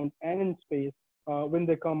the ground and in space. When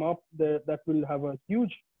they come up, that will have a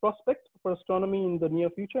huge prospect for astronomy in the near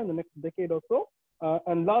future, in the next decade or so.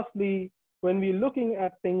 And lastly, when we're looking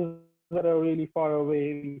at things that are really far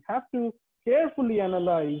away, we have to carefully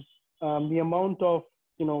analyze the amount of,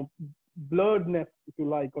 blurredness, if you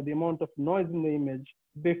like, or the amount of noise in the image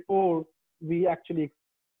before we actually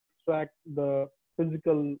extract the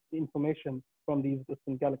physical information from these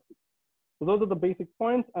distant galaxies. So those are the basic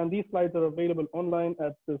points, and these slides are available online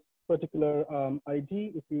at this particular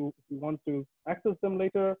ID if you want to access them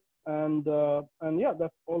later. And yeah,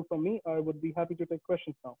 that's all from me. I would be happy to take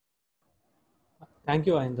questions now. Thank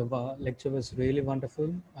you, Ayan. The lecture was really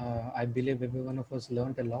wonderful. I believe every one of us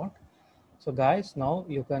learned a lot. So guys, now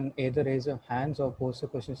you can either raise your hands or post your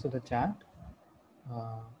questions to the chat.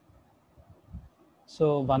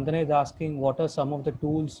 So Vandana is asking, what are some of the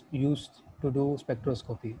tools used to do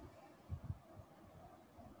spectroscopy?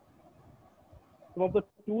 Some of the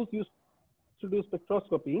tools used to do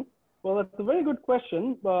spectroscopy. Well, that's a very good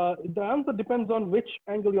question. The answer depends on which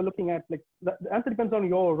angle you're looking at. Like the answer depends on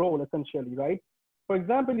your role, essentially, right? For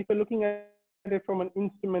example, if you're looking at it from an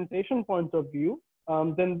instrumentation point of view,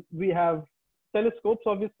 then we have telescopes,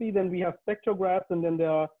 obviously, then we have spectrographs, and then there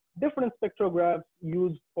are different spectrographs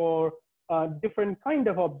used for different kind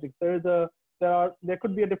of objects. There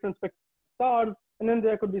could be a different stars, and then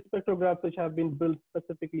there could be spectrographs which have been built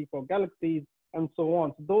specifically for galaxies and so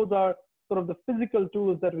on. So those are sort of the physical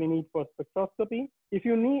tools that we need for spectroscopy. If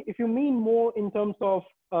you mean more in terms of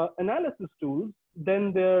analysis tools,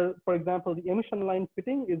 then for example, the emission line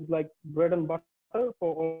fitting is like bread and butter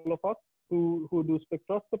for all of us who do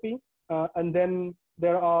spectroscopy. And then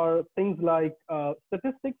there are things like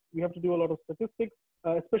statistics. We have to do a lot of statistics,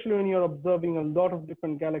 especially when you're observing a lot of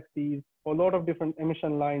different galaxies or a lot of different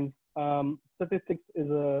emission lines. Statistics is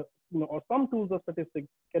or some tools of statistics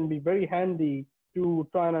can be very handy to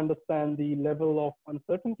try and understand the level of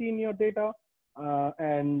uncertainty in your data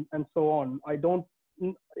and so on.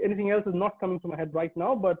 Anything else is not coming to my head right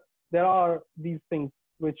now, but there are these things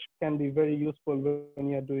which can be very useful when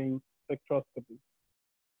you're doing spectroscopy.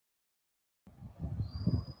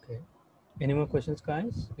 Okay. Any more questions,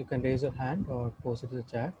 guys? You can raise your hand or post it to the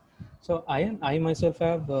chat. So I myself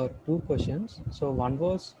have two questions. So one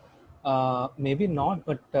was maybe not,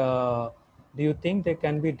 but do you think there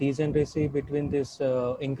can be degeneracy between this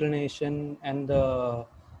inclination and the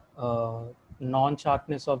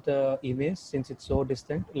non-sharpness of the image since it's so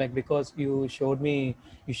distant? Like, because you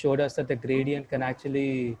showed us that the gradient can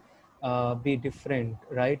actually be different,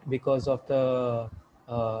 right? Because of the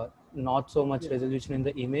not so much resolution in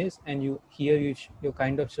the image, and you're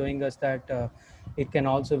kind of showing us that it can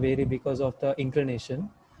also vary because of the inclination.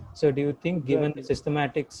 So do you think given the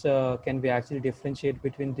systematics can we actually differentiate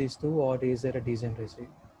between these two, or is there a degeneracy?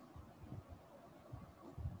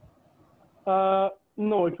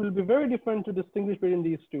 No, it will be very different to distinguish between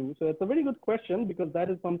these two. So it's a very good question, because that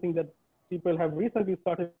is something that people have recently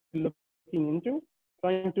started looking into,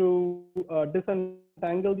 trying to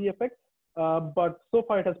disentangle the effects. but so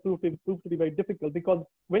far it has proved to be very difficult, because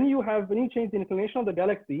when you change the inclination of the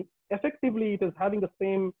galaxy, effectively it is having the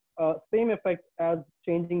same effect as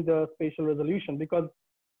changing the spatial resolution, because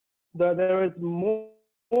there is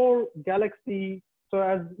more galaxy. So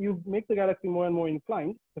as you make the galaxy more and more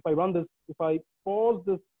inclined, if I run this, if I pause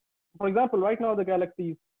this, for example, right now the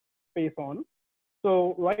galaxy is face on.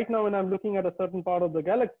 So right now when I'm looking at a certain part of the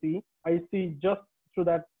galaxy, I see just through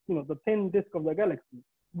that, the thin disk of the galaxy.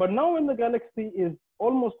 But now when the galaxy is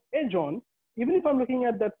almost edge on, even if I'm looking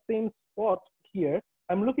at that same spot here,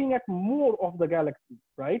 I'm looking at more of the galaxy,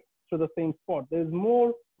 right? So the same spot. There's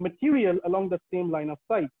more material along the same line of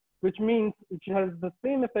sight, which means it has the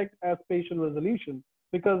same effect as spatial resolution,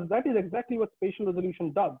 because that is exactly what spatial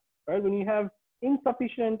resolution does, right? When you have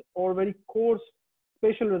insufficient or very coarse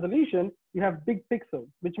spatial resolution, you have big pixels,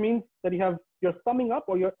 which means that you're summing up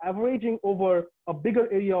or you're averaging over a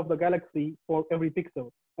bigger area of the galaxy for every pixel.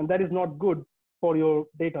 And that is not good for your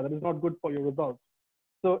data. That is not good for your results.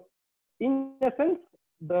 So in essence,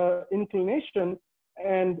 the inclination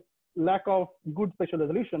and lack of good spatial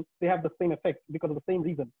resolution, they have the same effect because of the same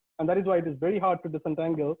reason. And that is why it is very hard to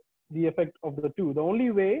disentangle the effect of the two. The only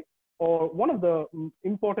way, or one of the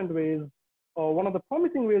important ways, or one of the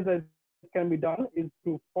promising ways that can be done, is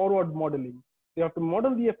through forward modeling. You have to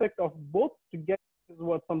model the effect of both to get is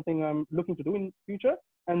what something I'm looking to do in future,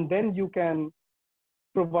 and then you can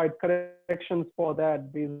provide corrections for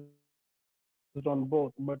that based on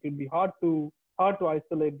both. But it'd be hard to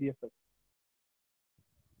isolate the effect.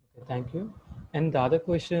 Okay, thank you. And the other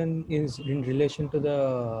question is in relation to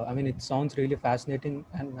the, I mean, it sounds really fascinating.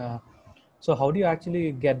 And so how do you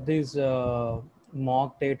actually get these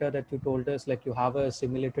mock data that you told us? Like you have a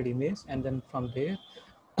simulated image, and then from there,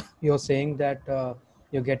 you're saying that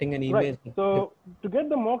you're getting an image. Right. So to get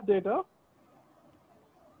the mock data,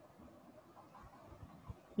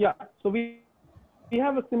 yeah. So we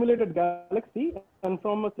have a simulated galaxy, and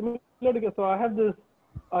from a simulated, so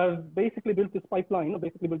I've basically built this pipeline,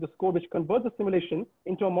 basically built this code which converts the simulation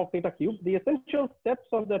into a mock data cube. The essential steps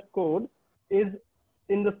of that code is,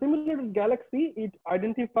 in the simulated galaxy, it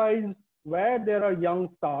identifies where there are young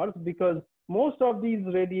stars, because most of these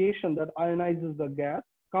radiation that ionizes the gas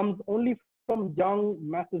comes only from young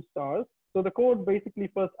massive stars. So the code basically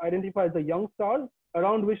first identifies the young stars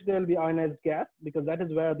around which there will be ionized gas, because that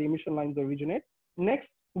is where the emission lines originate. Next,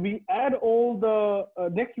 we add all the,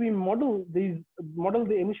 next we model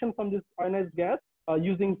the emission from this ionized gas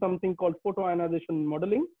using something called photoionization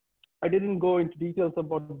modeling. I didn't go into details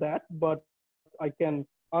about that, but I can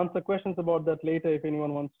answer questions about that later if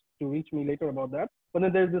anyone wants to reach me later about that. But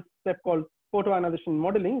then there's this step called photoionization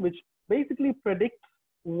modeling, which basically predicts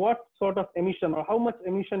what sort of emission or how much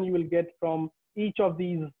emission you will get from each of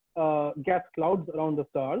these gas clouds around the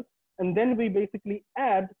stars. And then we basically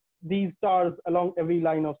add these stars along every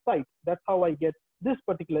line of sight. That's how I get this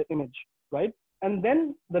particular image, right? And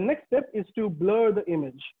then the next step is to blur the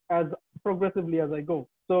image as progressively as I go.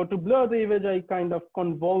 So to blur the image, I kind of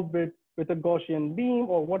convolve it with a Gaussian beam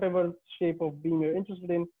or whatever shape of beam you're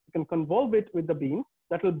interested in. You can convolve it with the beam.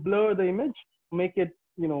 That will blur the image, make it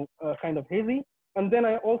kind of hazy. And then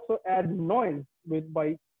I also add noise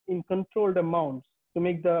in controlled amounts to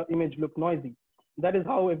make the image look noisy. That is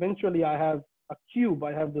how eventually I have a cube.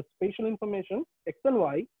 I have the spatial information, X and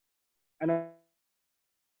Y, and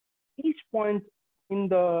each point in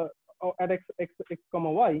the at X,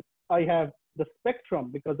 comma Y, I have the spectrum,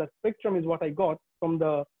 because that spectrum is what I got from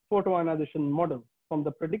the photoionization model, from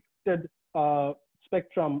the predicted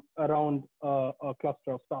spectrum around a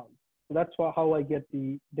cluster of stars. So that's how I get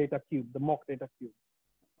the data cube, the mock data cube.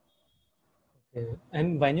 Okay.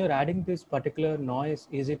 And when you're adding this particular noise,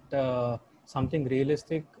 is it something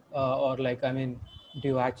realistic or like, I mean, do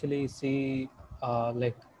you actually see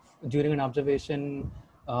like during an observation,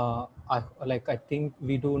 I think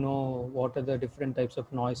we do know what are the different types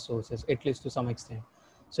of noise sources, at least to some extent.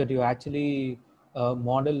 So do you actually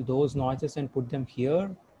model those noises and put them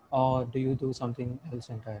here, or do you do something else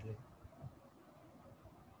entirely?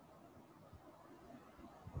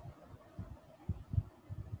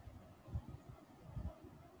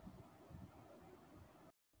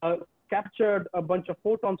 Captured a bunch of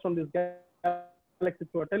photons from this galaxy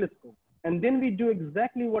through a telescope. And then we do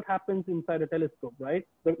exactly what happens inside a telescope, right?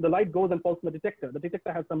 The light goes and falls in the detector. The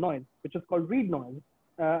detector has some noise, which is called read noise.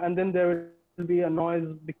 And then there will be a noise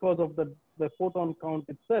because of the photon count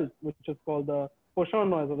itself, which is called the Poisson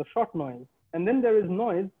noise or the shot noise. And then there is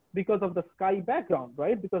noise because of the sky background,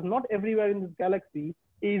 right? Because not everywhere in this galaxy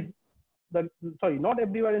is not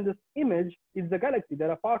everywhere in this image is the galaxy. There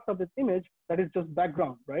are parts of this image that is just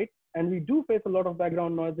background, right? And we do face a lot of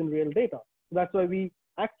background noise in real data. So that's why we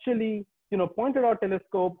actually pointed our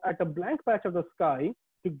telescope at a blank patch of the sky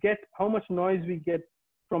to get how much noise we get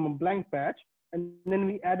from a blank patch, and then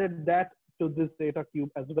we added that to this data cube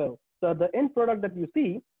as well. So the end product that you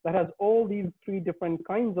see that has all these three different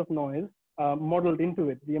kinds of noise modeled into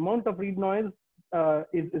it. The amount of read noise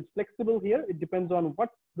is flexible here. It depends on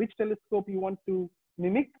which telescope you want to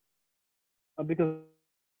mimic, because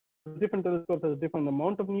different telescopes has different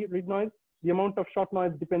amount of read noise. The amount of short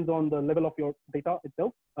noise depends on the level of your data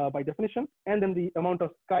itself by definition, and then the amount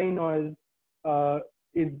of sky noise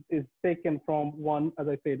is taken from one, as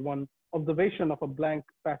I said, one observation of a blank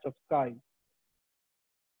patch of sky.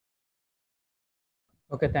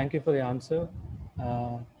 Okay, thank you for the answer.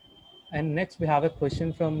 Uh, and next we have a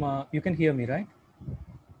question from, you can hear me, right?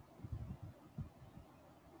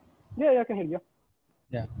 Yeah, I can hear you.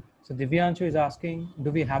 Yeah. So Divyanshu is asking,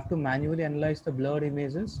 do we have to manually analyze the blurred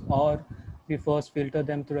images, or we first filter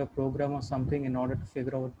them through a program or something in order to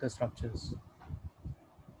figure out the structures?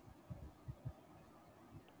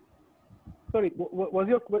 Sorry,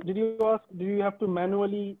 did you ask, do you have to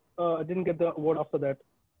manually, I didn't get the word after that.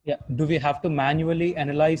 Yeah. Do we have to manually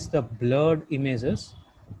analyze the blurred images,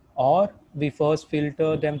 or we first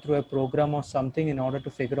filter them through a program or something in order to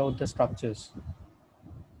figure out the structures?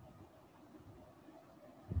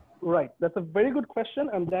 Right, that's a very good question,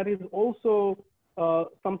 and that is also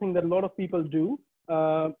something that a lot of people do.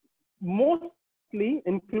 Mostly,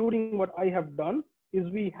 including what I have done, is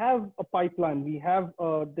we have a pipeline, we have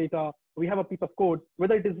data, we have a piece of code,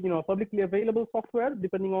 whether it is publicly available software,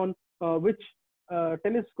 depending on which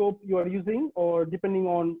telescope you are using, or depending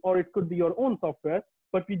on, or it could be your own software.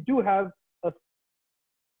 But we do have a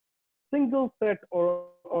single set or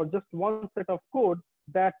just one set of code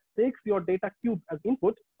that takes your data cube as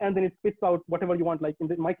input, and then it spits out whatever you want. Like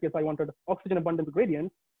in my case, I wanted oxygen abundance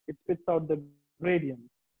gradient. It spits out the gradient,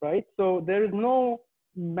 right? So there is no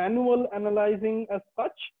manual analyzing as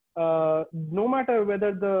such. No matter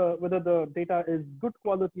whether the data is good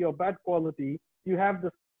quality or bad quality, you have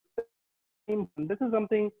the same. This is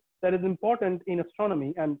something that is important in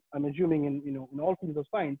astronomy, and I'm assuming in all fields of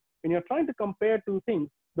science. When you're trying to compare two things,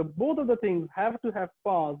 both of the things have to have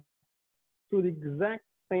passed through the exact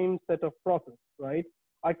same set of process, right?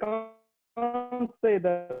 I can't say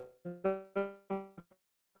that.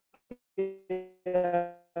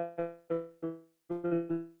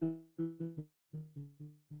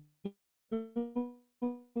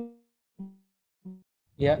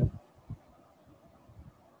 Yeah.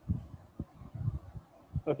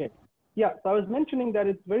 Okay. Yeah. So I was mentioning that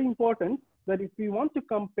it's very important that if we want to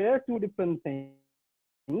compare two different things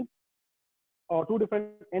or two different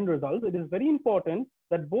end results, it is very important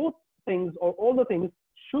that both things or all the things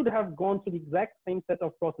should have gone through the exact same set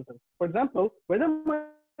of processes. For example, whether my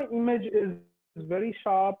image is very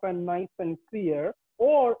sharp and nice and clear,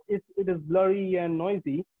 or it is blurry and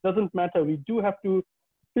noisy, doesn't matter. We do have to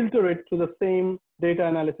filter it through the same data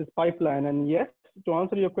analysis pipeline. And yes, to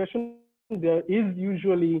answer your question, there is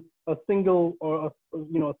usually a single or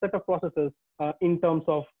a set of processes in terms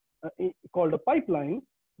of called a pipeline,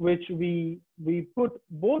 which we put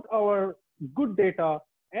both our good data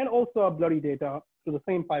and also our blurry data to the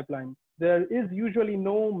same pipeline. There is usually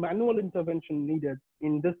no manual intervention needed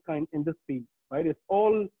in this field, right? It's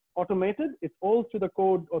all automated. It's all to the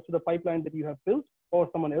code or to the pipeline that you have built or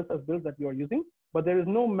someone else has built that you are using, but there is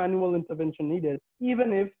no manual intervention needed,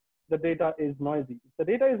 even if the data is noisy. If the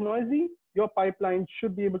data is noisy, your pipeline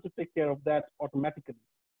should be able to take care of that automatically.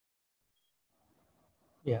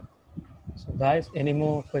 Yeah. So guys, any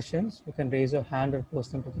more questions? You can raise your hand or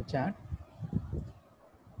post them to the chat.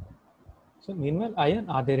 So meanwhile, Ayan,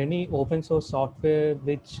 are there any open source software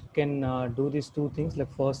which can do these two things?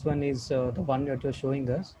 Like first one is the one that you're showing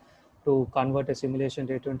us to convert a simulation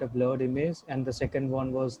data into a blurred image, and the second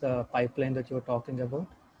one was the pipeline that you were talking about.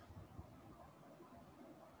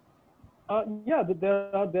 Yeah,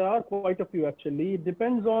 there are quite a few actually. It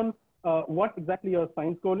depends on what exactly your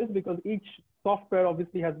science goal is, because each software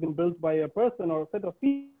obviously has been built by a person or a set of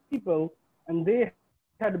people, and they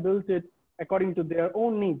had built it according to their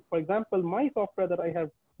own needs. For example, my software that I have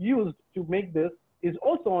used to make this is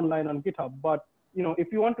also online on GitHub. But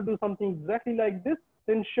if you want to do something exactly like this,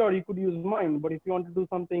 then sure, you could use mine. But if you want to do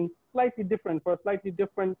something slightly different for a slightly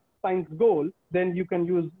different science goal, then you can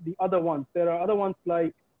use the other ones. There are other ones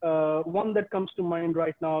like one that comes to mind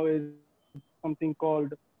right now is something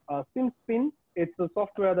called SimSpin. It's a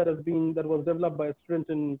software that was developed by a student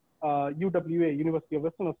in UWA, University of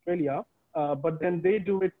Western Australia. But then they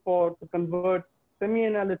do it to convert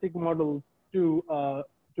semi-analytic models to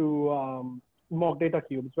mock data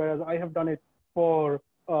cubes, whereas I have done it for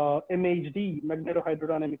MHD,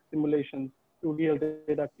 magnetohydrodynamic simulations, to real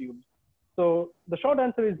data cubes. So the short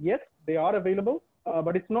answer is yes, they are available,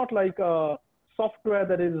 but it's not like a software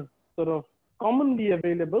that is sort of commonly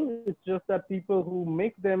available. It's just that people who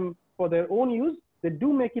make them for their own use, they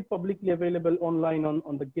do make it publicly available online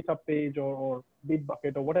on the GitHub page or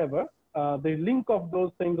Bitbucket or whatever. The link of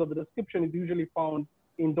those things or the description is usually found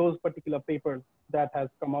in those particular papers that has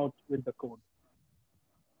come out with the code.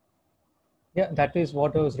 Yeah, that is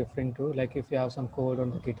what I was referring to. Like if you have some code on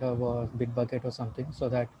the GitHub or Bitbucket or something, so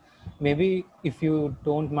that maybe if you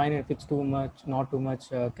don't mind, if it's too much, not too much,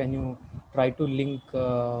 can you try to link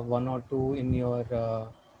one or two in your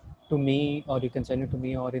to me, or you can send it to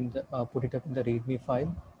me, or in the put it up in the README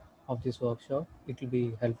file of this workshop. It will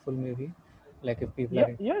be helpful maybe. Like if people Yeah, are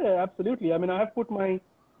in, yeah, yeah, absolutely. I mean, I have put my,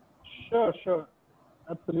 sure, sure,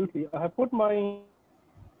 absolutely. I have put my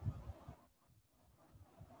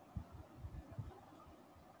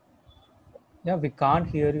yeah, we can't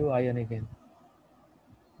hear you, Ayan, again.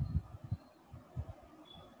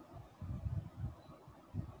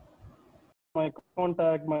 my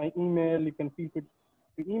contact, my email. You can feel free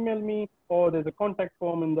to email me, or there's a contact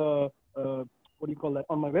form in the what do you call that,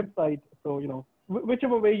 on my website. So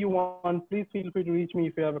whichever way you want, please feel free to reach me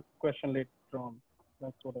if you have a question later on.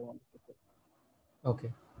 That's what I wanted to say.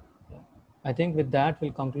 Okay. I think with that,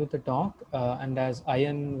 we'll conclude the talk. And as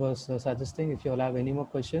Ayan was suggesting, if you all have any more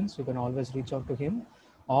questions, you can always reach out to him,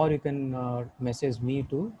 or you can message me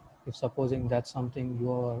too, if supposing that's something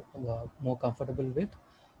you are more comfortable with.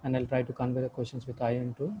 And I'll try to convey the questions with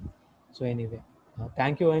Ayan too. So anyway,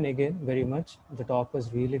 thank you, Ayan, again very much. The talk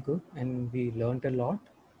was really good and we learned a lot.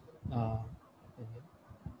 Uh,